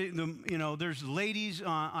 there's ladies,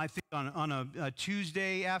 I think, on a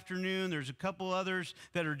Tuesday afternoon. There's a couple others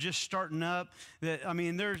that are just starting up.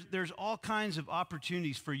 There's all kinds of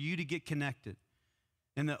opportunities for you to get connected.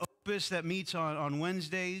 And the Opus that meets on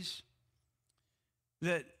Wednesdays,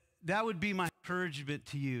 that would be my encouragement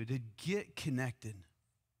to you, to get connected.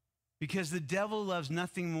 Because the devil loves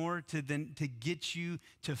nothing more than to get you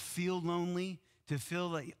to feel lonely, to feel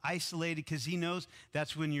like isolated, because he knows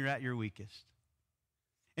that's when you're at your weakest.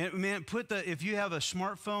 And man, if you have a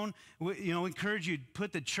smartphone, encourage you to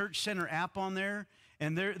put the Church Center app on there.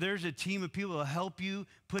 And there's a team of people that will help you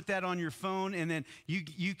put that on your phone, and then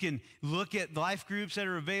you can look at life groups that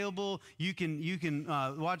are available. You can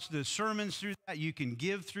watch the sermons through that. You can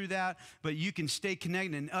give through that, but you can stay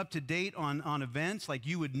connected and up to date on events like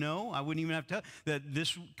you would know. I wouldn't even have to tell that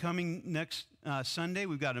this coming next Sunday,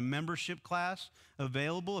 we've got a membership class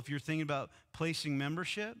available if you're thinking about placing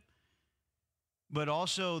membership. But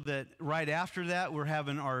also that right after that, we're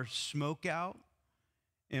having our smoke out.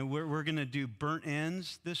 And we're going to do burnt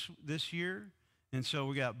ends this year. And so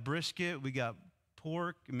we got brisket, we got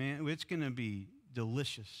pork. Man, it's going to be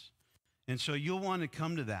delicious. And so you'll want to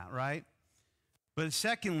come to that, right? But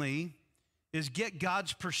secondly is get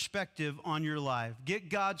God's perspective on your life. Get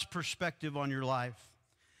God's perspective on your life.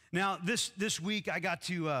 Now, this week I got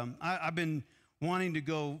to, I've been wanting to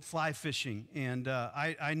go fly fishing. And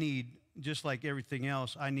I need, just like everything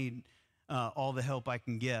else, I need all the help I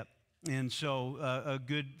can get. And so a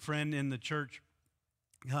good friend in the church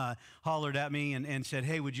hollered at me and said,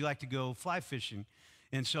 hey, would you like to go fly fishing?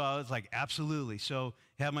 And so I was like, absolutely. So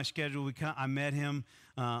had my schedule. I met him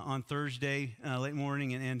on Thursday late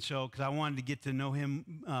morning, and so because I wanted to get to know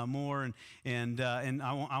him more, and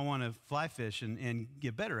I want to fly fish and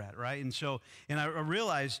get better at it, right? And so I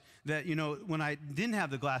realized that when I didn't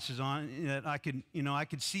have the glasses on, that I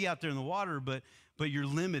could see out there in the water, but you're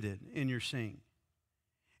limited in your seeing.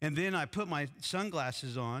 And then I put my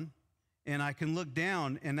sunglasses on, and I can look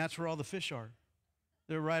down, and that's where all the fish are.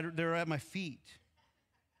 They're at my feet.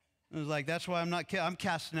 I was like, that's why I'm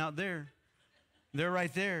casting out there. They're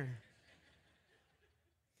right there.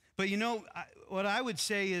 But what I would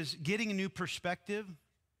say is getting a new perspective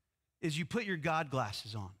is you put your God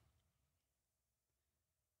glasses on.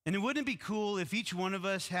 And it wouldn't be cool if each one of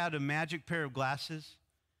us had a magic pair of glasses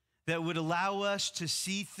that would allow us to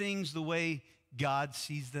see things the way God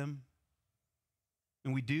sees them?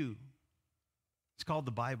 And we do. It's called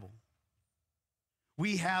the Bible.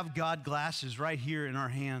 We have God glasses right here in our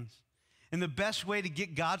hands. And the best way to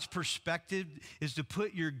get God's perspective is to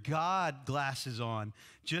put your God glasses on,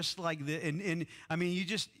 just like this. And I mean,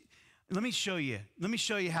 let me show you. Let me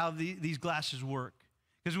show you how these glasses work.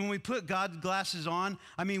 Because when we put God's glasses on,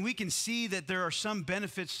 I mean, we can see that there are some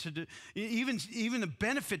benefits to, even a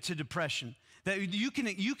benefit to depression. That you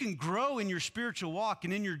can grow in your spiritual walk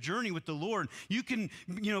and in your journey with the Lord. You can,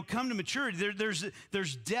 come to maturity.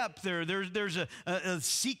 There's depth there. There's a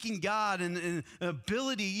seeking God and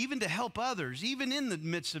ability even to help others, even in the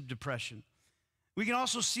midst of depression. We can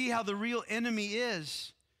also see how the real enemy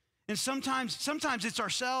is. And sometimes it's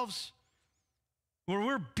ourselves, where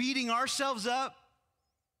we're beating ourselves up.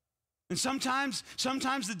 And sometimes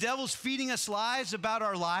the devil's feeding us lies about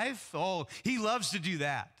our life. Oh, he loves to do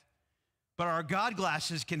that. But our God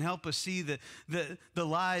glasses can help us see the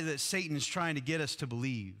lie that Satan is trying to get us to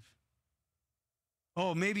believe.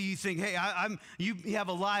 Oh, maybe you think, hey, you have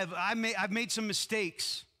a lie. I've made some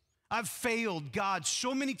mistakes. I've failed God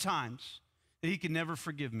so many times that he can never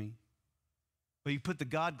forgive me. But you put the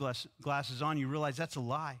God glasses on, you realize that's a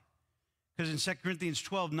lie. Because in 2 Corinthians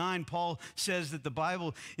 12:9, Paul says that the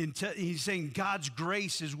Bible, he's saying God's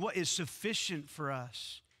grace is what is sufficient for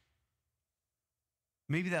us.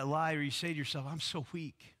 Maybe that lie, or you say to yourself, I'm so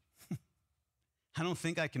weak. I don't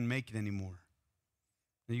think I can make it anymore.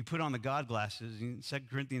 And you put on the God glasses. And 2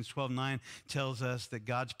 Corinthians 12:9 tells us that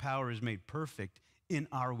God's power is made perfect in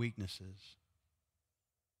our weaknesses.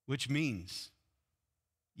 Which means,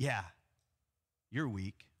 yeah, you're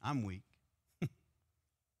weak, I'm weak.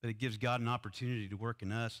 But it gives God an opportunity to work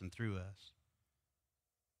in us and through us.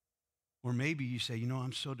 Or maybe you say,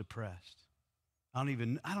 I'm so depressed. I don't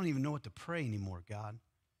even know what to pray anymore, God.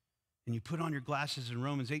 And you put on your glasses in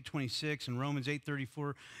Romans 8:26 and Romans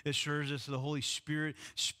 8:34 assures us that the Holy Spirit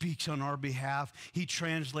speaks on our behalf. He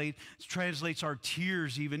translates our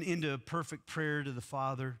tears even into a perfect prayer to the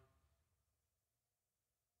Father.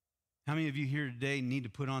 How many of you here today need to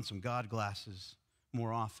put on some God glasses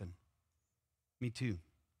more often? Me too.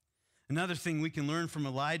 Another thing we can learn from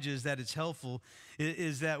Elijah is that it's helpful,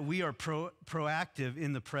 is that we are proactive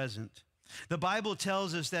in the present. The Bible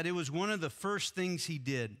tells us that it was one of the first things he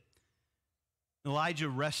did. Elijah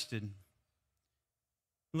rested.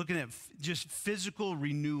 Looking at just physical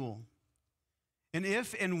renewal. And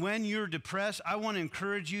if and when you're depressed, I want to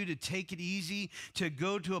encourage you to take it easy, to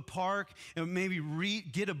go to a park and maybe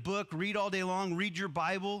get a book, read all day long, read your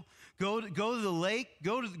Bible, go to the lake,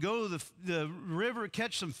 go to the river,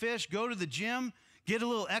 catch some fish, go to the gym, get a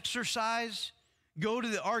little exercise, go to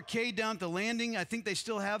the arcade down at the landing. I think they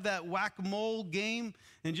still have that whack-a-mole game,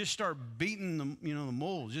 and just start beating the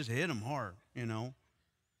moles. Just hit them hard, It'll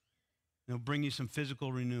bring you some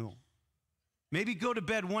physical renewal. Maybe go to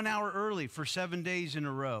bed 1 hour early for 7 days in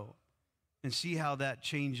a row and see how that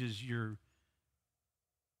changes your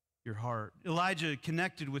heart. Elijah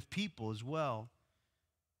connected with people as well.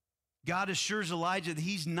 God assures Elijah that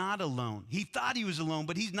he's not alone. He thought he was alone,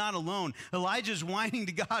 but he's not alone. Elijah's whining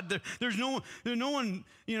to God. There's no one,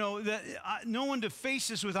 no one to face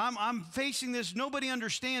this with. I'm facing this. Nobody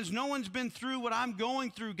understands. No one's been through what I'm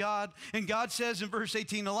going through, God. And God says in verse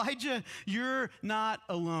 18, Elijah, you're not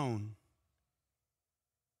alone.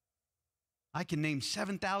 I can name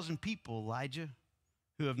 7,000 people, Elijah,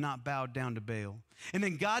 who have not bowed down to Baal. And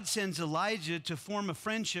then God sends Elijah to form a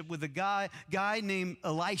friendship with a guy named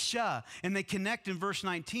Elisha, and they connect in verse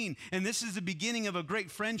 19. And this is the beginning of a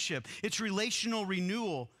great friendship. It's relational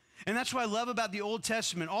renewal. And that's what I love about the Old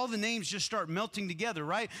Testament. All the names just start melting together,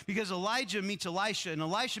 right? Because Elijah meets Elisha, and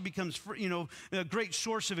Elisha becomes, a great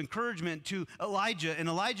source of encouragement to Elijah, and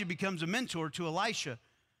Elijah becomes a mentor to Elisha.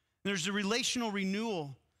 There's a relational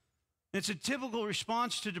renewal. It's a typical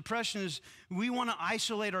response to depression is we want to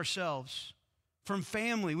isolate ourselves. from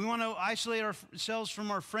family. We want to isolate ourselves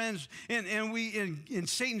from our friends. And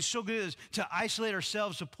Satan's so good to isolate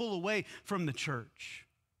ourselves, to pull away from the church.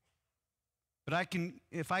 But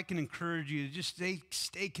if I can encourage you to just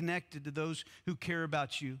stay connected to those who care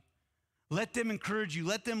about you. Let them encourage you.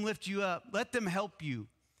 Let them lift you up. Let them help you.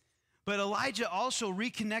 But Elijah also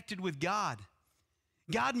reconnected with God.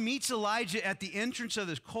 God meets Elijah at the entrance of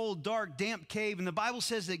this cold, dark, damp cave. And the Bible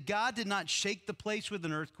says that God did not shake the place with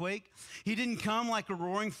an earthquake. He didn't come like a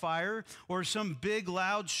roaring fire or some big,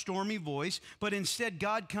 loud, stormy voice. But instead,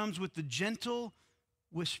 God comes with the gentle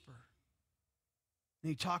whisper. And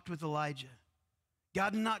he talked with Elijah.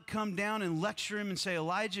 God did not come down and lecture him and say,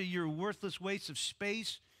 Elijah, you're a worthless waste of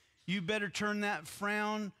space. You better turn that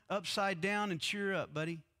frown upside down and cheer up,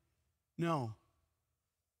 buddy. No.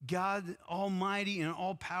 God almighty and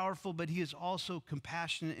all-powerful, but he is also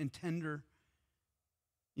compassionate and tender.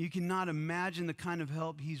 You cannot imagine the kind of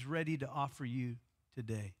help he's ready to offer you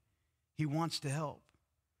today. He wants to help.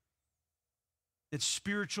 It's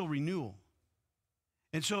spiritual renewal.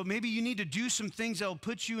 And so maybe you need to do some things that will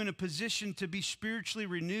put you in a position to be spiritually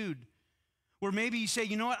renewed. Where maybe you say,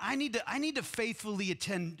 you know what, I need to faithfully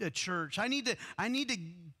attend a church. I need to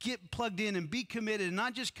get plugged in and be committed and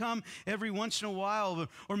not just come every once in a while.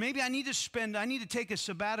 Or maybe I need to take a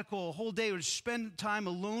sabbatical, a whole day, or spend time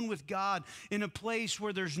alone with God in a place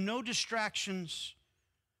where there's no distractions,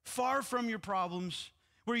 far from your problems,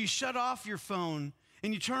 where you shut off your phone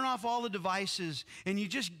and you turn off all the devices and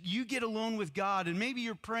you get alone with God. And maybe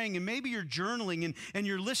you're praying and maybe you're journaling and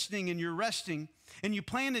you're listening and you're resting. And you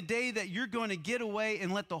plan a day that you're going to get away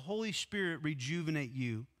and let the Holy Spirit rejuvenate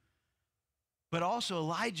you. But also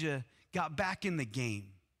Elijah got back in the game.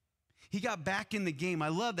 He got back in the game. I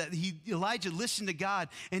love that. Elijah listened to God,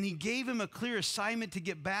 and he gave him a clear assignment to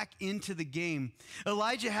get back into the game.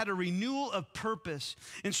 Elijah had a renewal of purpose.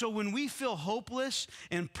 And so when we feel hopeless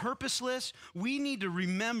and purposeless, we need to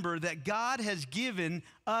remember that God has given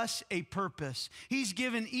us a purpose. He's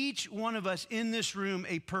given each one of us in this room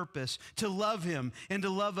a purpose to love him and to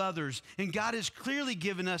love others. And God has clearly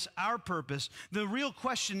given us our purpose. The real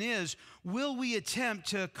question is, will we attempt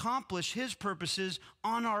to accomplish his purposes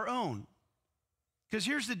on our own? Because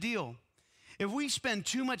here's the deal. If we spend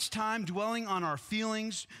too much time dwelling on our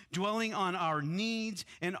feelings, dwelling on our needs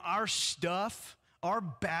and our stuff, our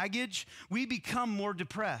baggage, we become more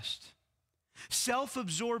depressed.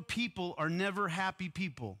 Self-absorbed people are never happy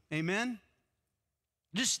people. Amen?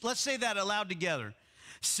 Just let's say that aloud together.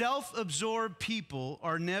 Self-absorbed people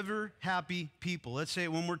are never happy people. Let's say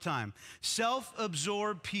it one more time.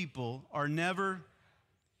 Self-absorbed people are never.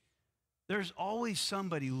 There's always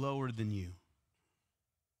somebody lower than you.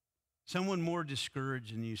 Someone more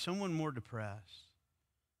discouraged than you. Someone more depressed.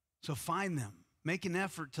 So find them. Make an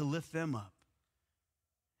effort to lift them up.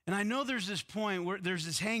 And I know there's this point where there's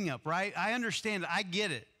this hang up, right? I understand it. I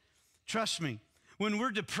get it. Trust me. When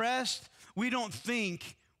we're depressed, we don't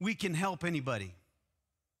think we can help anybody.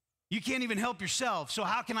 You can't even help yourself. So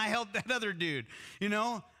how can I help that other dude? You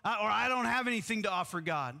know? Or I don't have anything to offer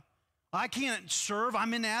God. I can't serve.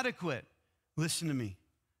 I'm inadequate. Listen to me.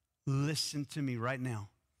 Listen to me right now.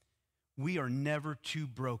 We are never too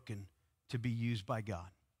broken to be used by God.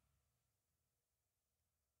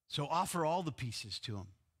 So offer all the pieces to him,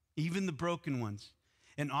 even the broken ones.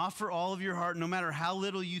 And offer all of your heart, no matter how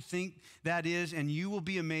little you think that is, and you will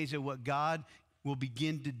be amazed at what God will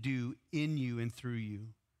begin to do in you and through you.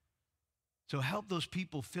 So help those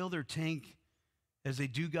people fill their tank as they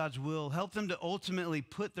do God's will. Help them to ultimately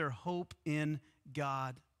put their hope in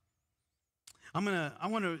God. I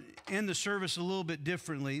want to end the service a little bit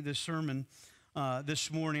differently, this sermon this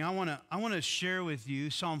morning. I want to share with you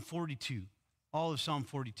Psalm 42, all of Psalm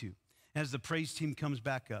 42, as the praise team comes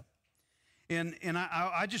back up. And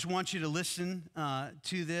I just want you to listen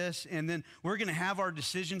to this, and then we're going to have our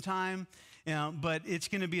decision time, but it's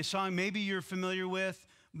going to be a song maybe you're familiar with,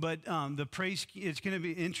 but the praise, it's going to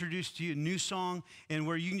be introduced to you, a new song, and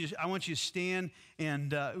where you can I want you to stand,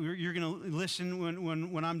 and you're going to listen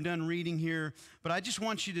when I'm done reading here, but I just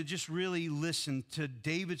want you to just really listen to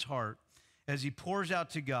David's heart as he pours out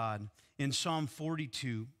to God in Psalm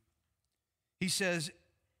 42. He says,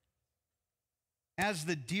 as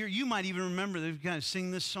the deer, you might even remember they've kind of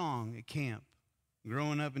sing this song at camp,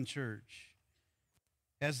 growing up in church.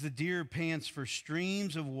 As the deer pants for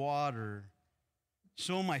streams of water,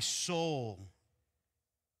 so my soul,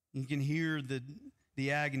 you can hear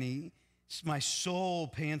the agony. My soul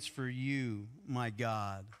pants for you, my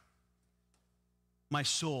God. My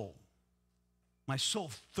soul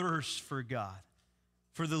thirsts for God,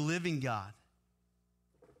 for the living God.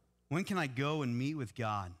 When can I go and meet with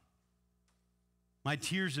God? My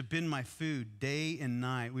tears have been my food day and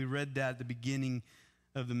night. We read that at the beginning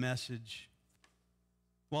of the message.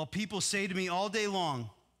 While people say to me all day long,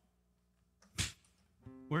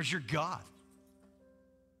 where's your God?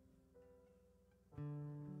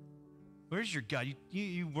 Where's your God?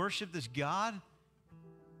 You worship this God?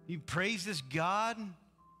 You praise this God?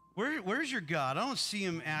 Where's your God? I don't see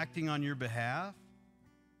him acting on your behalf.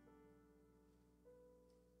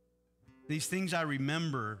 These things I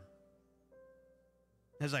remember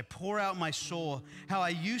as I pour out my soul, how I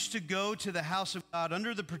used to go to the house of God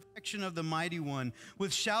under the protection of the Mighty One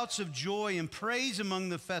with shouts of joy and praise among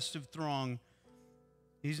the festive throng.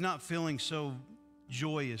 He's not feeling so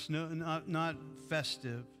joyous, not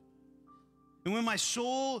festive. And when my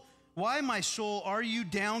soul, why, my soul, are you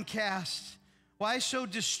downcast? Why so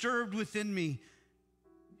disturbed within me?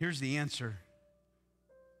 Here's the answer.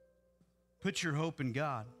 Put your hope in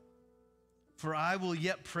God. For I will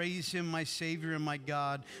yet praise him, my Savior and my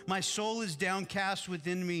God. My soul is downcast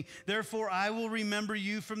within me. Therefore, I will remember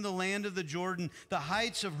you from the land of the Jordan, the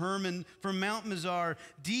heights of Hermon, from Mount Mizar.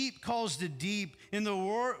 Deep calls to deep. In the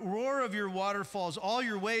roar of your waterfalls, all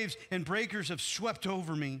your waves and breakers have swept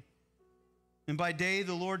over me. And by day,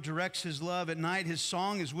 the Lord directs his love. At night, his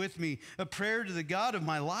song is with me, a prayer to the God of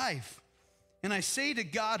my life. And I say to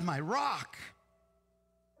God, my rock,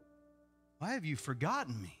 why have you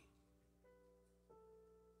forgotten me?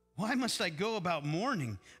 Why must I go about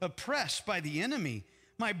mourning, oppressed by the enemy?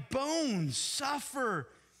 My bones suffer,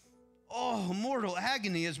 oh, mortal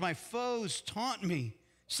agony as my foes taunt me,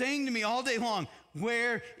 saying to me all day long,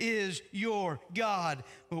 where is your God?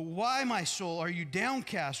 But why, my soul, are you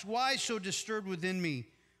downcast? Why so disturbed within me?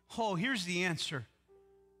 Oh, here's the answer.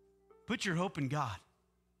 Put your hope in God.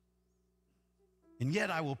 And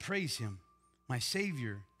yet I will praise him, my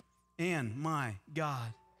Savior and my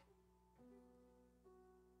God.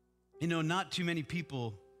 You know, not too many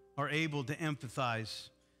people are able to empathize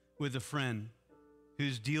with a friend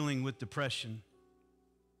who's dealing with depression.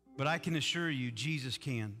 But I can assure you, Jesus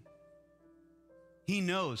can. He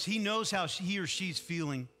knows how he or she's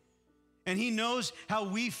feeling. And he knows how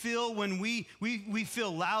we feel when we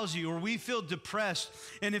feel lousy or we feel depressed.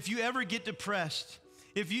 And if you ever get depressed,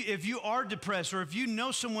 if you are depressed or if you know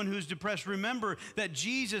someone who's depressed, remember that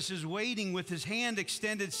Jesus is waiting with his hand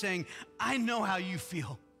extended saying, I know how you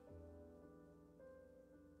feel.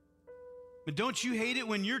 But don't you hate it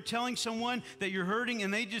when you're telling someone that you're hurting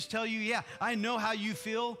and they just tell you, yeah, I know how you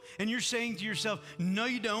feel. And you're saying to yourself, no,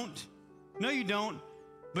 you don't. No, you don't.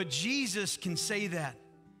 But Jesus can say that.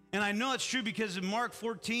 And I know it's true because in Mark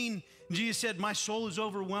 14, Jesus said, my soul is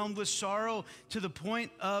overwhelmed with sorrow to the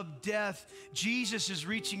point of death. Jesus is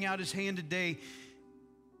reaching out his hand today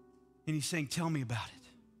and he's saying, tell me about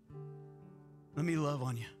it. Let me love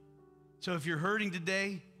on you. So if you're hurting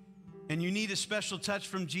today, and you need a special touch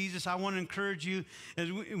from Jesus, I want to encourage you,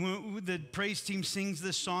 as when the praise team sings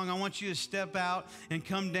this song, I want you to step out and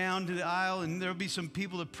come down to the aisle, and there'll be some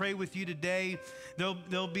people to pray with you today.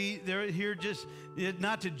 They're here just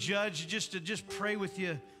not to judge, just to pray with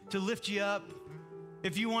you, to lift you up.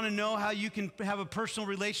 If you want to know how you can have a personal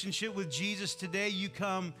relationship with Jesus today, you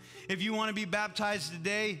come. If you want to be baptized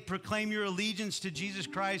today, proclaim your allegiance to Jesus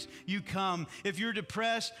Christ, you come. If you're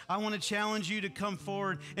depressed, I want to challenge you to come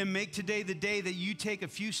forward and make today the day that you take a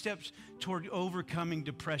few steps toward overcoming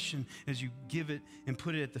depression as you give it and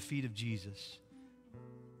put it at the feet of Jesus.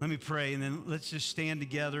 Let me pray, and then let's just stand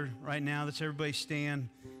together right now. Let's everybody stand,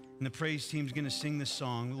 and the praise team's going to sing this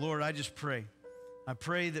song. Lord, I just pray. I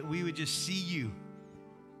pray that we would just see you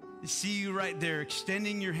right there,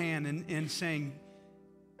 extending your hand and saying,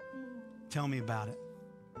 tell me about it.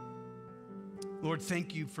 Lord,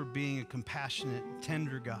 thank you for being a compassionate,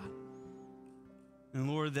 tender God. And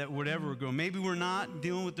Lord, that whatever we're going, maybe we're not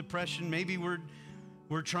dealing with depression, maybe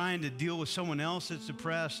we're trying to deal with someone else that's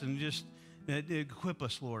depressed, and just equip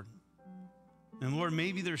us, Lord. And Lord,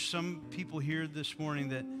 maybe there's some people here this morning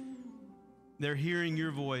that they're hearing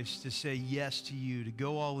your voice to say yes to you, to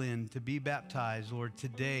go all in, to be baptized. Lord,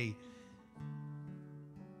 today's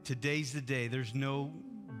the day. There's no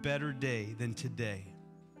better day than today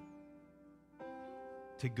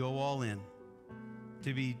to go all in,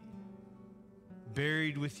 to be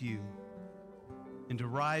buried with you, and to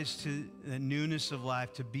rise to the newness of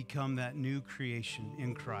life, to become that new creation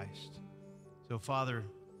in Christ. So, Father,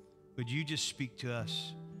 would you just speak to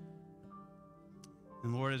us?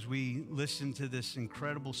 And Lord, as we listen to this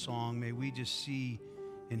incredible song, may we just see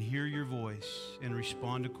and hear your voice and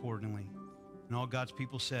respond accordingly. And all God's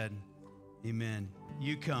people said, amen.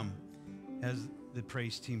 You come as the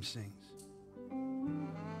praise team sings.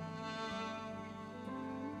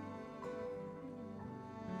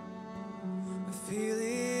 I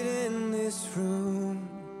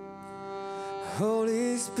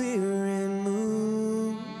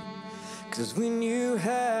 'Cause when you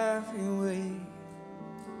have your way,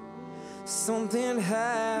 something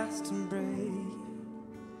has to break.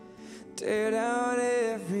 Tear down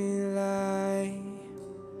every lie,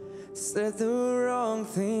 set the wrong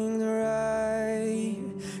things right.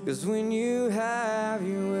 'Cause when you have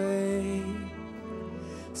your way,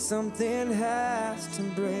 something has to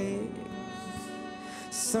break.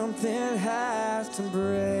 Something has to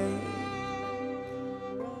break.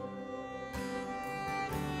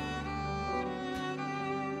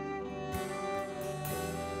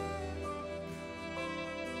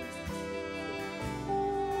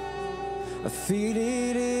 I feel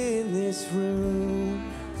it in this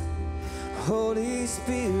room. Holy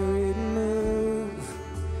Spirit, move.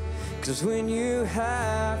 'Cause when you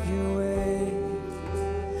have your way,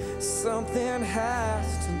 something has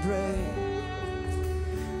to break.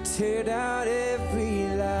 Tear down every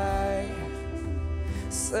lie,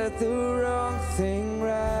 set the wrong thing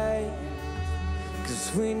right. 'Cause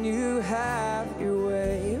when you have your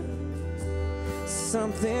way,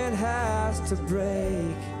 something has to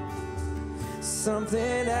break.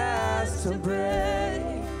 Something has to break.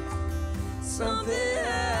 Something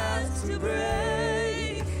has to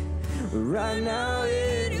break. Right now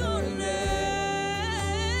in your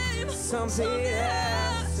name, something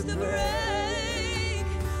has to break.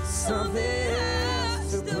 Something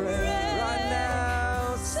has to break. Right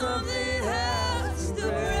now, something has to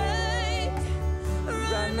break.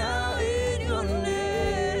 Right now in your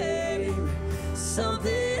name,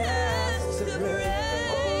 something has to break.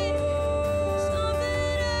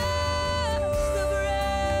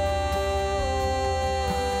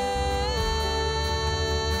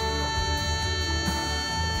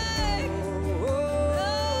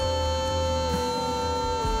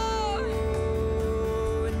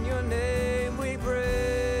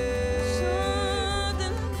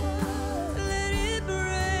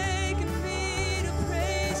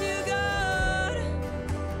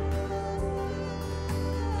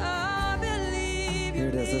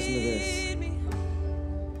 Listen to this.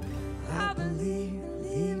 I believe you'll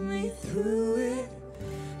lead me through it.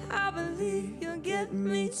 I believe you'll get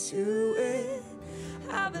me to it.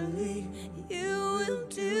 I believe you will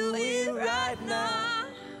do it right now.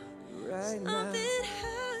 Right now. Something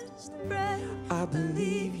has to break. I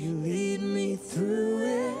believe you lead me through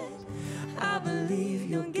it. I believe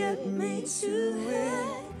you'll get me to it.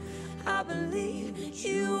 I believe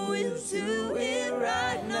you will do it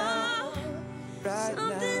right now. Right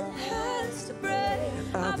something now. Has to break.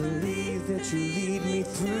 I believe that you lead me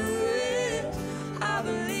through it. I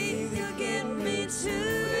believe you get me to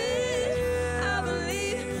it. I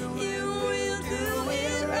believe you will do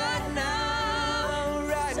it right now.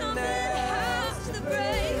 Right something now. Has to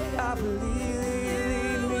break. I believe that you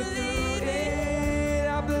lead me through it.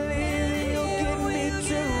 I believe that you'll get me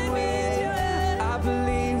to it. I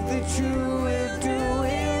believe that you will do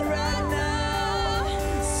it right now.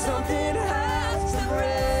 Something has to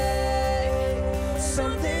break.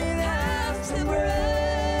 Something has to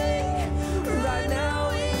break. Right now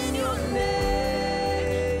in your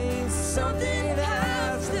name. Something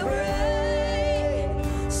has to break.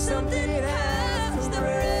 Something has to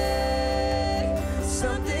break.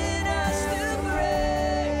 Something has to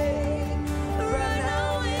break. Right now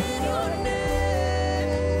in your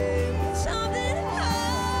name. Something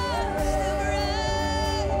has to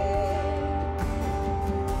break.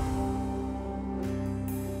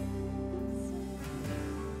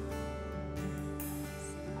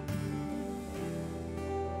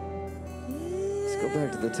 Let's go back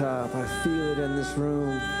to the top. I feel it in this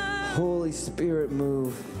room. Holy Spirit,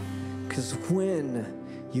 move. 'Cause when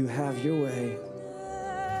you have your way,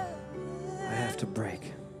 I have to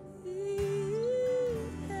break.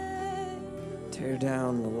 Tear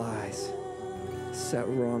down the lies. Set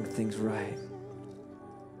wrong things right.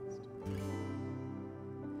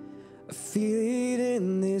 I feel it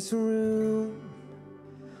in this room.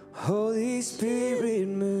 Holy Spirit,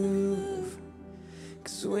 move.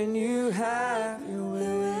 'Cause when you have your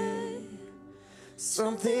way,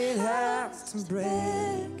 something has to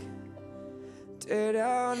break. Tear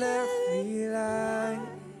down every lie.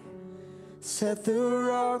 Set the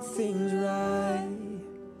wrong things right.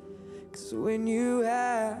 'Cause when you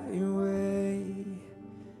have your way,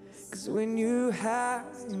 'cause when you have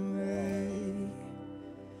your way,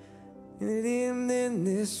 in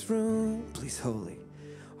this room, please,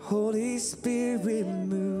 Holy Spirit,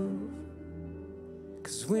 move.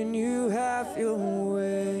 'Cause when you have your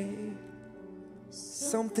way,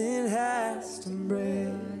 something has to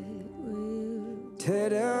break. Tear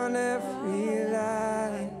down every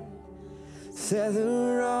lie. Set the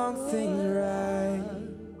wrong things right.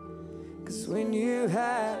 'Cause 'Cause when you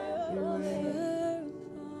have your way,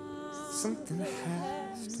 something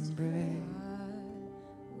has to break.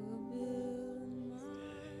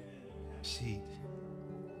 Seat.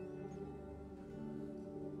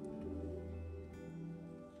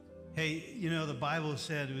 Hey, you know, the Bible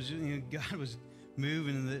said it was, God was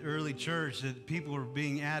moving in the early church, that people were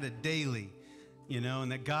being added daily,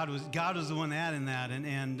 and that God was the one adding that.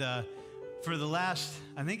 And for the last,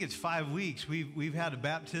 I think it's 5 weeks, we've had a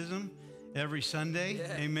baptism every Sunday.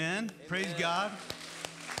 Yeah. Amen. Praise God.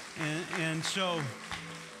 And so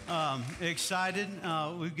excited.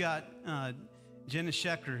 We've got Jenna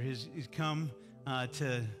Schecker has come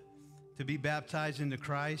to be baptized into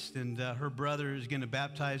Christ, and her brother is going to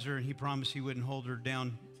baptize her, and he promised he wouldn't hold her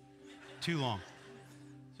down too long.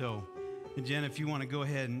 So, and Jen, if you want to go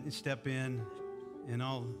ahead and step in, and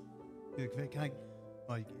I'll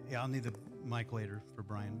need the mic later for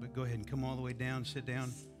Brian, but go ahead and come all the way down, sit down.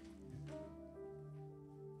 It's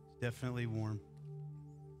definitely warm.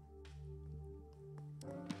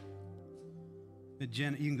 But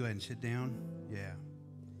Jenna, you can go ahead and sit down. Yeah.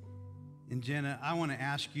 And Jenna, I want to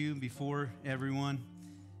ask you before everyone,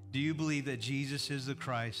 do you believe that Jesus is the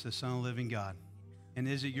Christ, the Son of the living God? And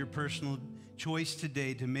is it your personal choice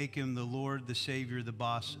today to make him the Lord, the Savior, the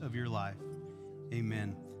boss of your life?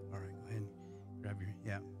 Amen. All right, go ahead and grab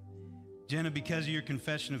yeah. Jenna, because of your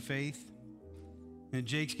confession of faith, and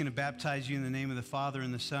Jake's going to baptize you in the name of the Father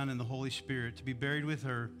and the Son and the Holy Spirit, to be buried with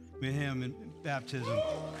him in baptism,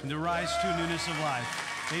 and to rise to a newness of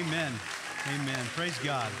life. Amen. Amen. Praise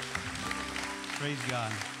God. Praise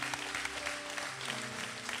God.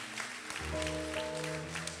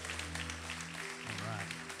 All right.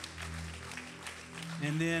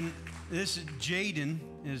 And then this is Jaden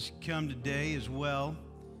has come today as well.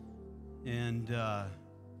 And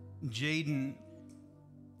Jaden,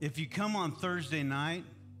 if you come on Thursday night,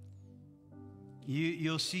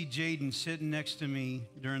 you'll see Jaden sitting next to me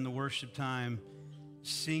during the worship time,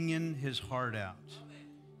 singing his heart out.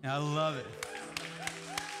 And I love it.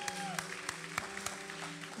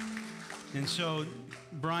 And so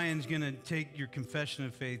Brian's going to take your confession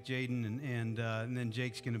of faith, Jaden, and then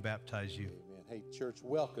Jake's going to baptize you. Amen. Hey, church,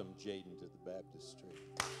 welcome Jaden to the baptistry.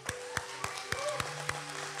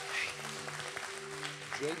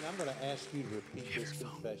 Jaden, I'm going to ask you to repeat this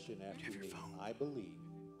confession after me. I believe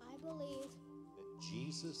that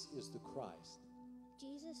Jesus is the Christ.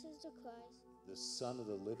 Jesus is the Christ, The Son of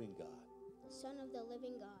the living God. the Son of the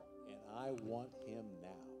living God. And I want him now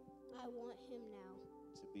I want him now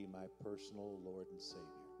to be my personal Lord and Savior.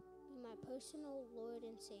 be my personal Lord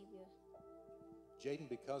and Savior. Jaden,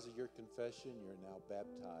 because of your confession, you're now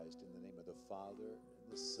baptized in the name of the Father,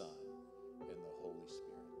 and the Son, and the Holy Spirit.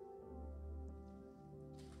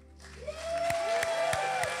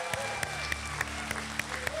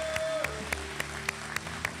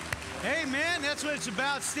 Amen. That's what it's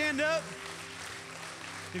about. Stand up.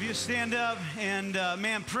 If you stand up, and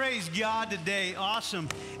man, praise God today. Awesome.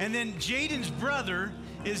 And then Jaden's brother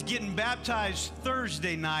is getting baptized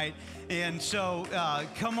Thursday night. And so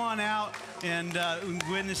come on out and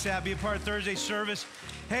witness that. Be a part of Thursday service.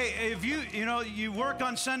 Hey, if you work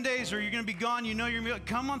on Sundays or you're going to be gone, you're going to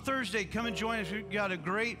come on Thursday. Come and join us. We've got a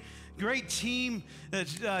great team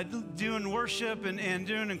that's doing worship and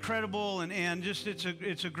doing incredible, and just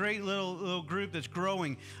it's a great little group that's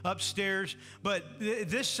growing upstairs. But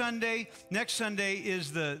this Sunday, next Sunday,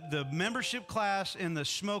 is the membership class and the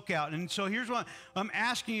smoke out. And so here's what I'm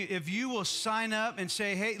asking you: if you will sign up and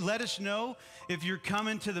say, hey, let us know if you're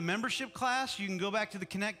coming to the membership class. You can go back to the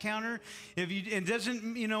Connect counter. It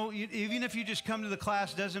doesn't, even if you just come to the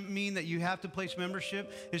class, doesn't mean that you have to place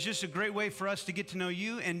membership. It's just a great way for us to get to know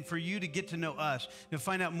you and for you to get to know us, to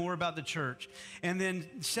find out more about the church. And then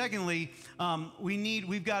secondly,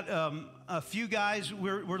 we've got a few guys.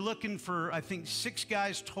 We're looking for, I think, 6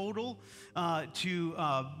 guys total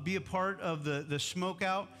to be a part of the smoke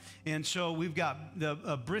out. And so we've got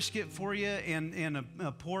a brisket for you and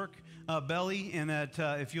a pork belly, and that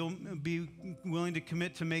if you'll be willing to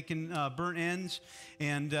commit to making burnt ends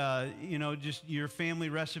and just your family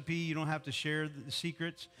recipe, you don't have to share the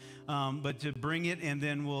secrets, but to bring it, and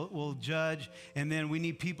then we'll judge. And then we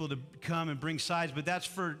need people to come and bring sides, but that's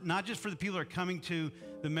for not just for the people that are coming to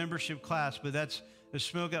the membership class, but that's the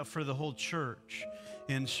smoke out for the whole church.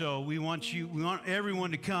 And so we want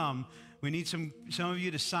everyone to come. We need some of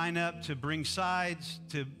you to sign up to bring sides,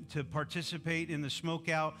 to participate in the smoke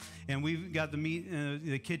out, and we've got the meat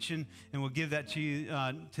in the kitchen, and we'll give that to you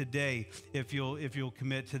today if you'll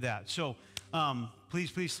commit to that. So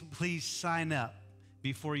please sign up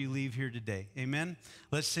before you leave here today. Amen.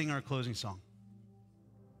 Let's sing our closing song.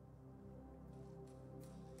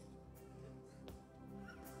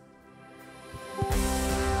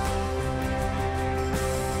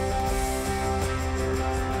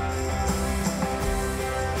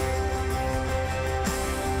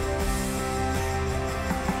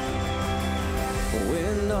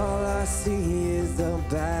 all I see is the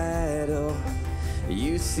battle,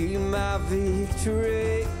 you see my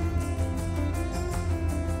victory.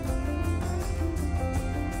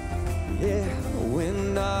 Yeah,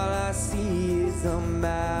 when all I see is a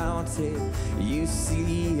mountain, you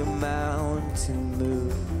see a mountain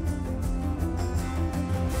move.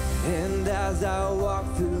 And as I walk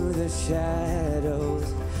through the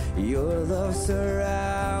shadows, your love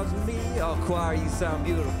surrounds me. Oh, choir, you sound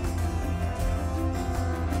beautiful.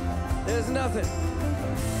 There's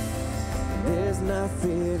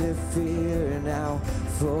nothing to fear now,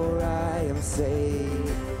 for I am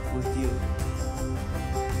safe with you.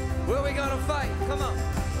 Where are we gonna fight? Come on.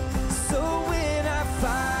 So when I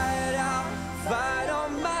fight, I'll fight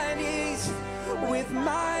on my knees with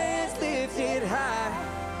my hands lifted high.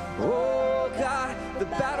 Oh God, the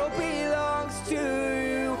battle belongs to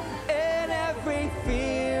you, and every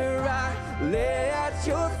fear I lay at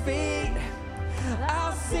your feet.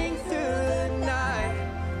 I'll sing through the night.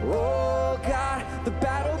 Oh God, the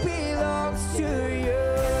battle belongs to you.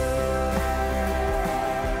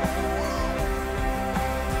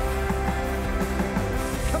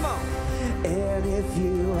 Come on. And if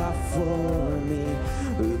you are for me,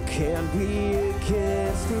 who can be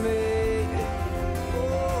against me?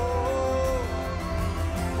 Oh.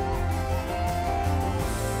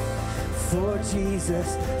 For Jesus,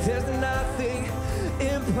 there's nothing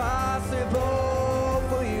impossible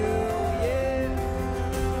for you, yeah.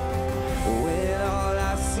 When all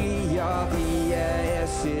I see are the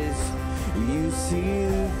ashes, you see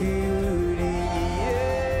the beauty,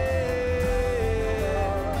 yeah.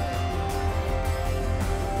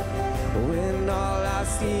 When all I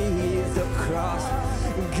see is the cross,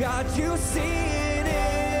 God, you see an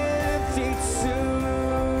empty tomb.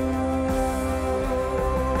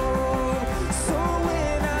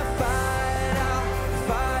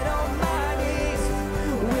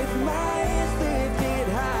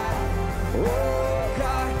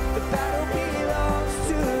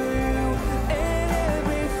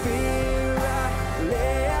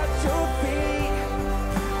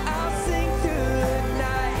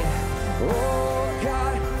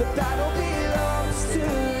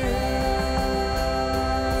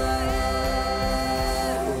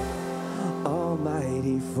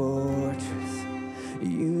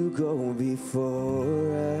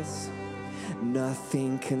 Before us,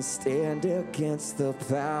 nothing can stand against the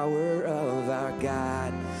power of our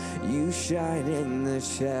God. You shine in the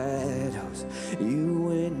shadows, you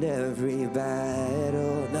win every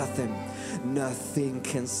battle. Nothing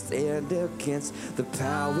can stand against the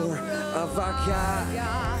power of our God.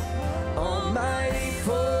 Almighty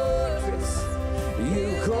fortress,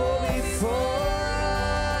 you go before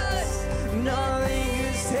us. Nothing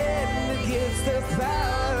can stand against the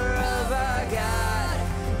power of our God.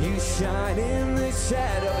 You shine in the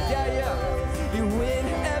shadows, yeah. You win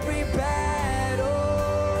every battle.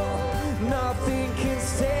 Nothing can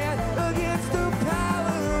stand against the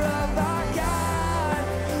power of our God.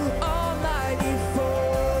 Almighty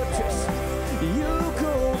fortress, you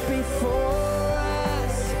go before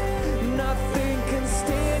us. Nothing can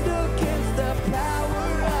stand against the power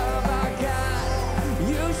of our God.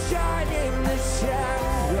 You shine in the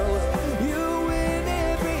shadows. You win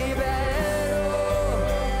every battle.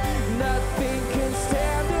 Nothing can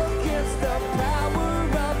stand against the power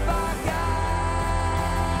of our God.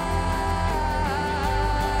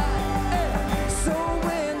 Hey. So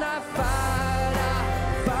when I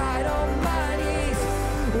fight on my knees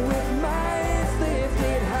with my hands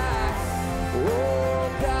lifted high. Oh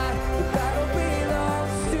God, the battle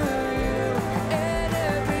belongs to you, and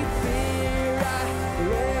every fear I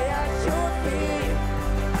lay at your feet.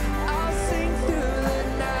 I'll sing through the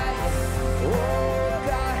night. Oh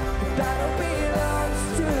God, the battle belongs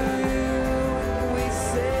to you. We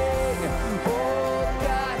sing. Oh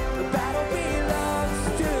God, the battle belongs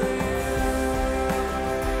to you.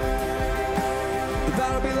 The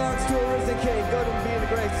battle belongs to a risen King. Go to him, be in the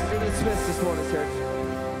grace. You're dismissed this morning, church.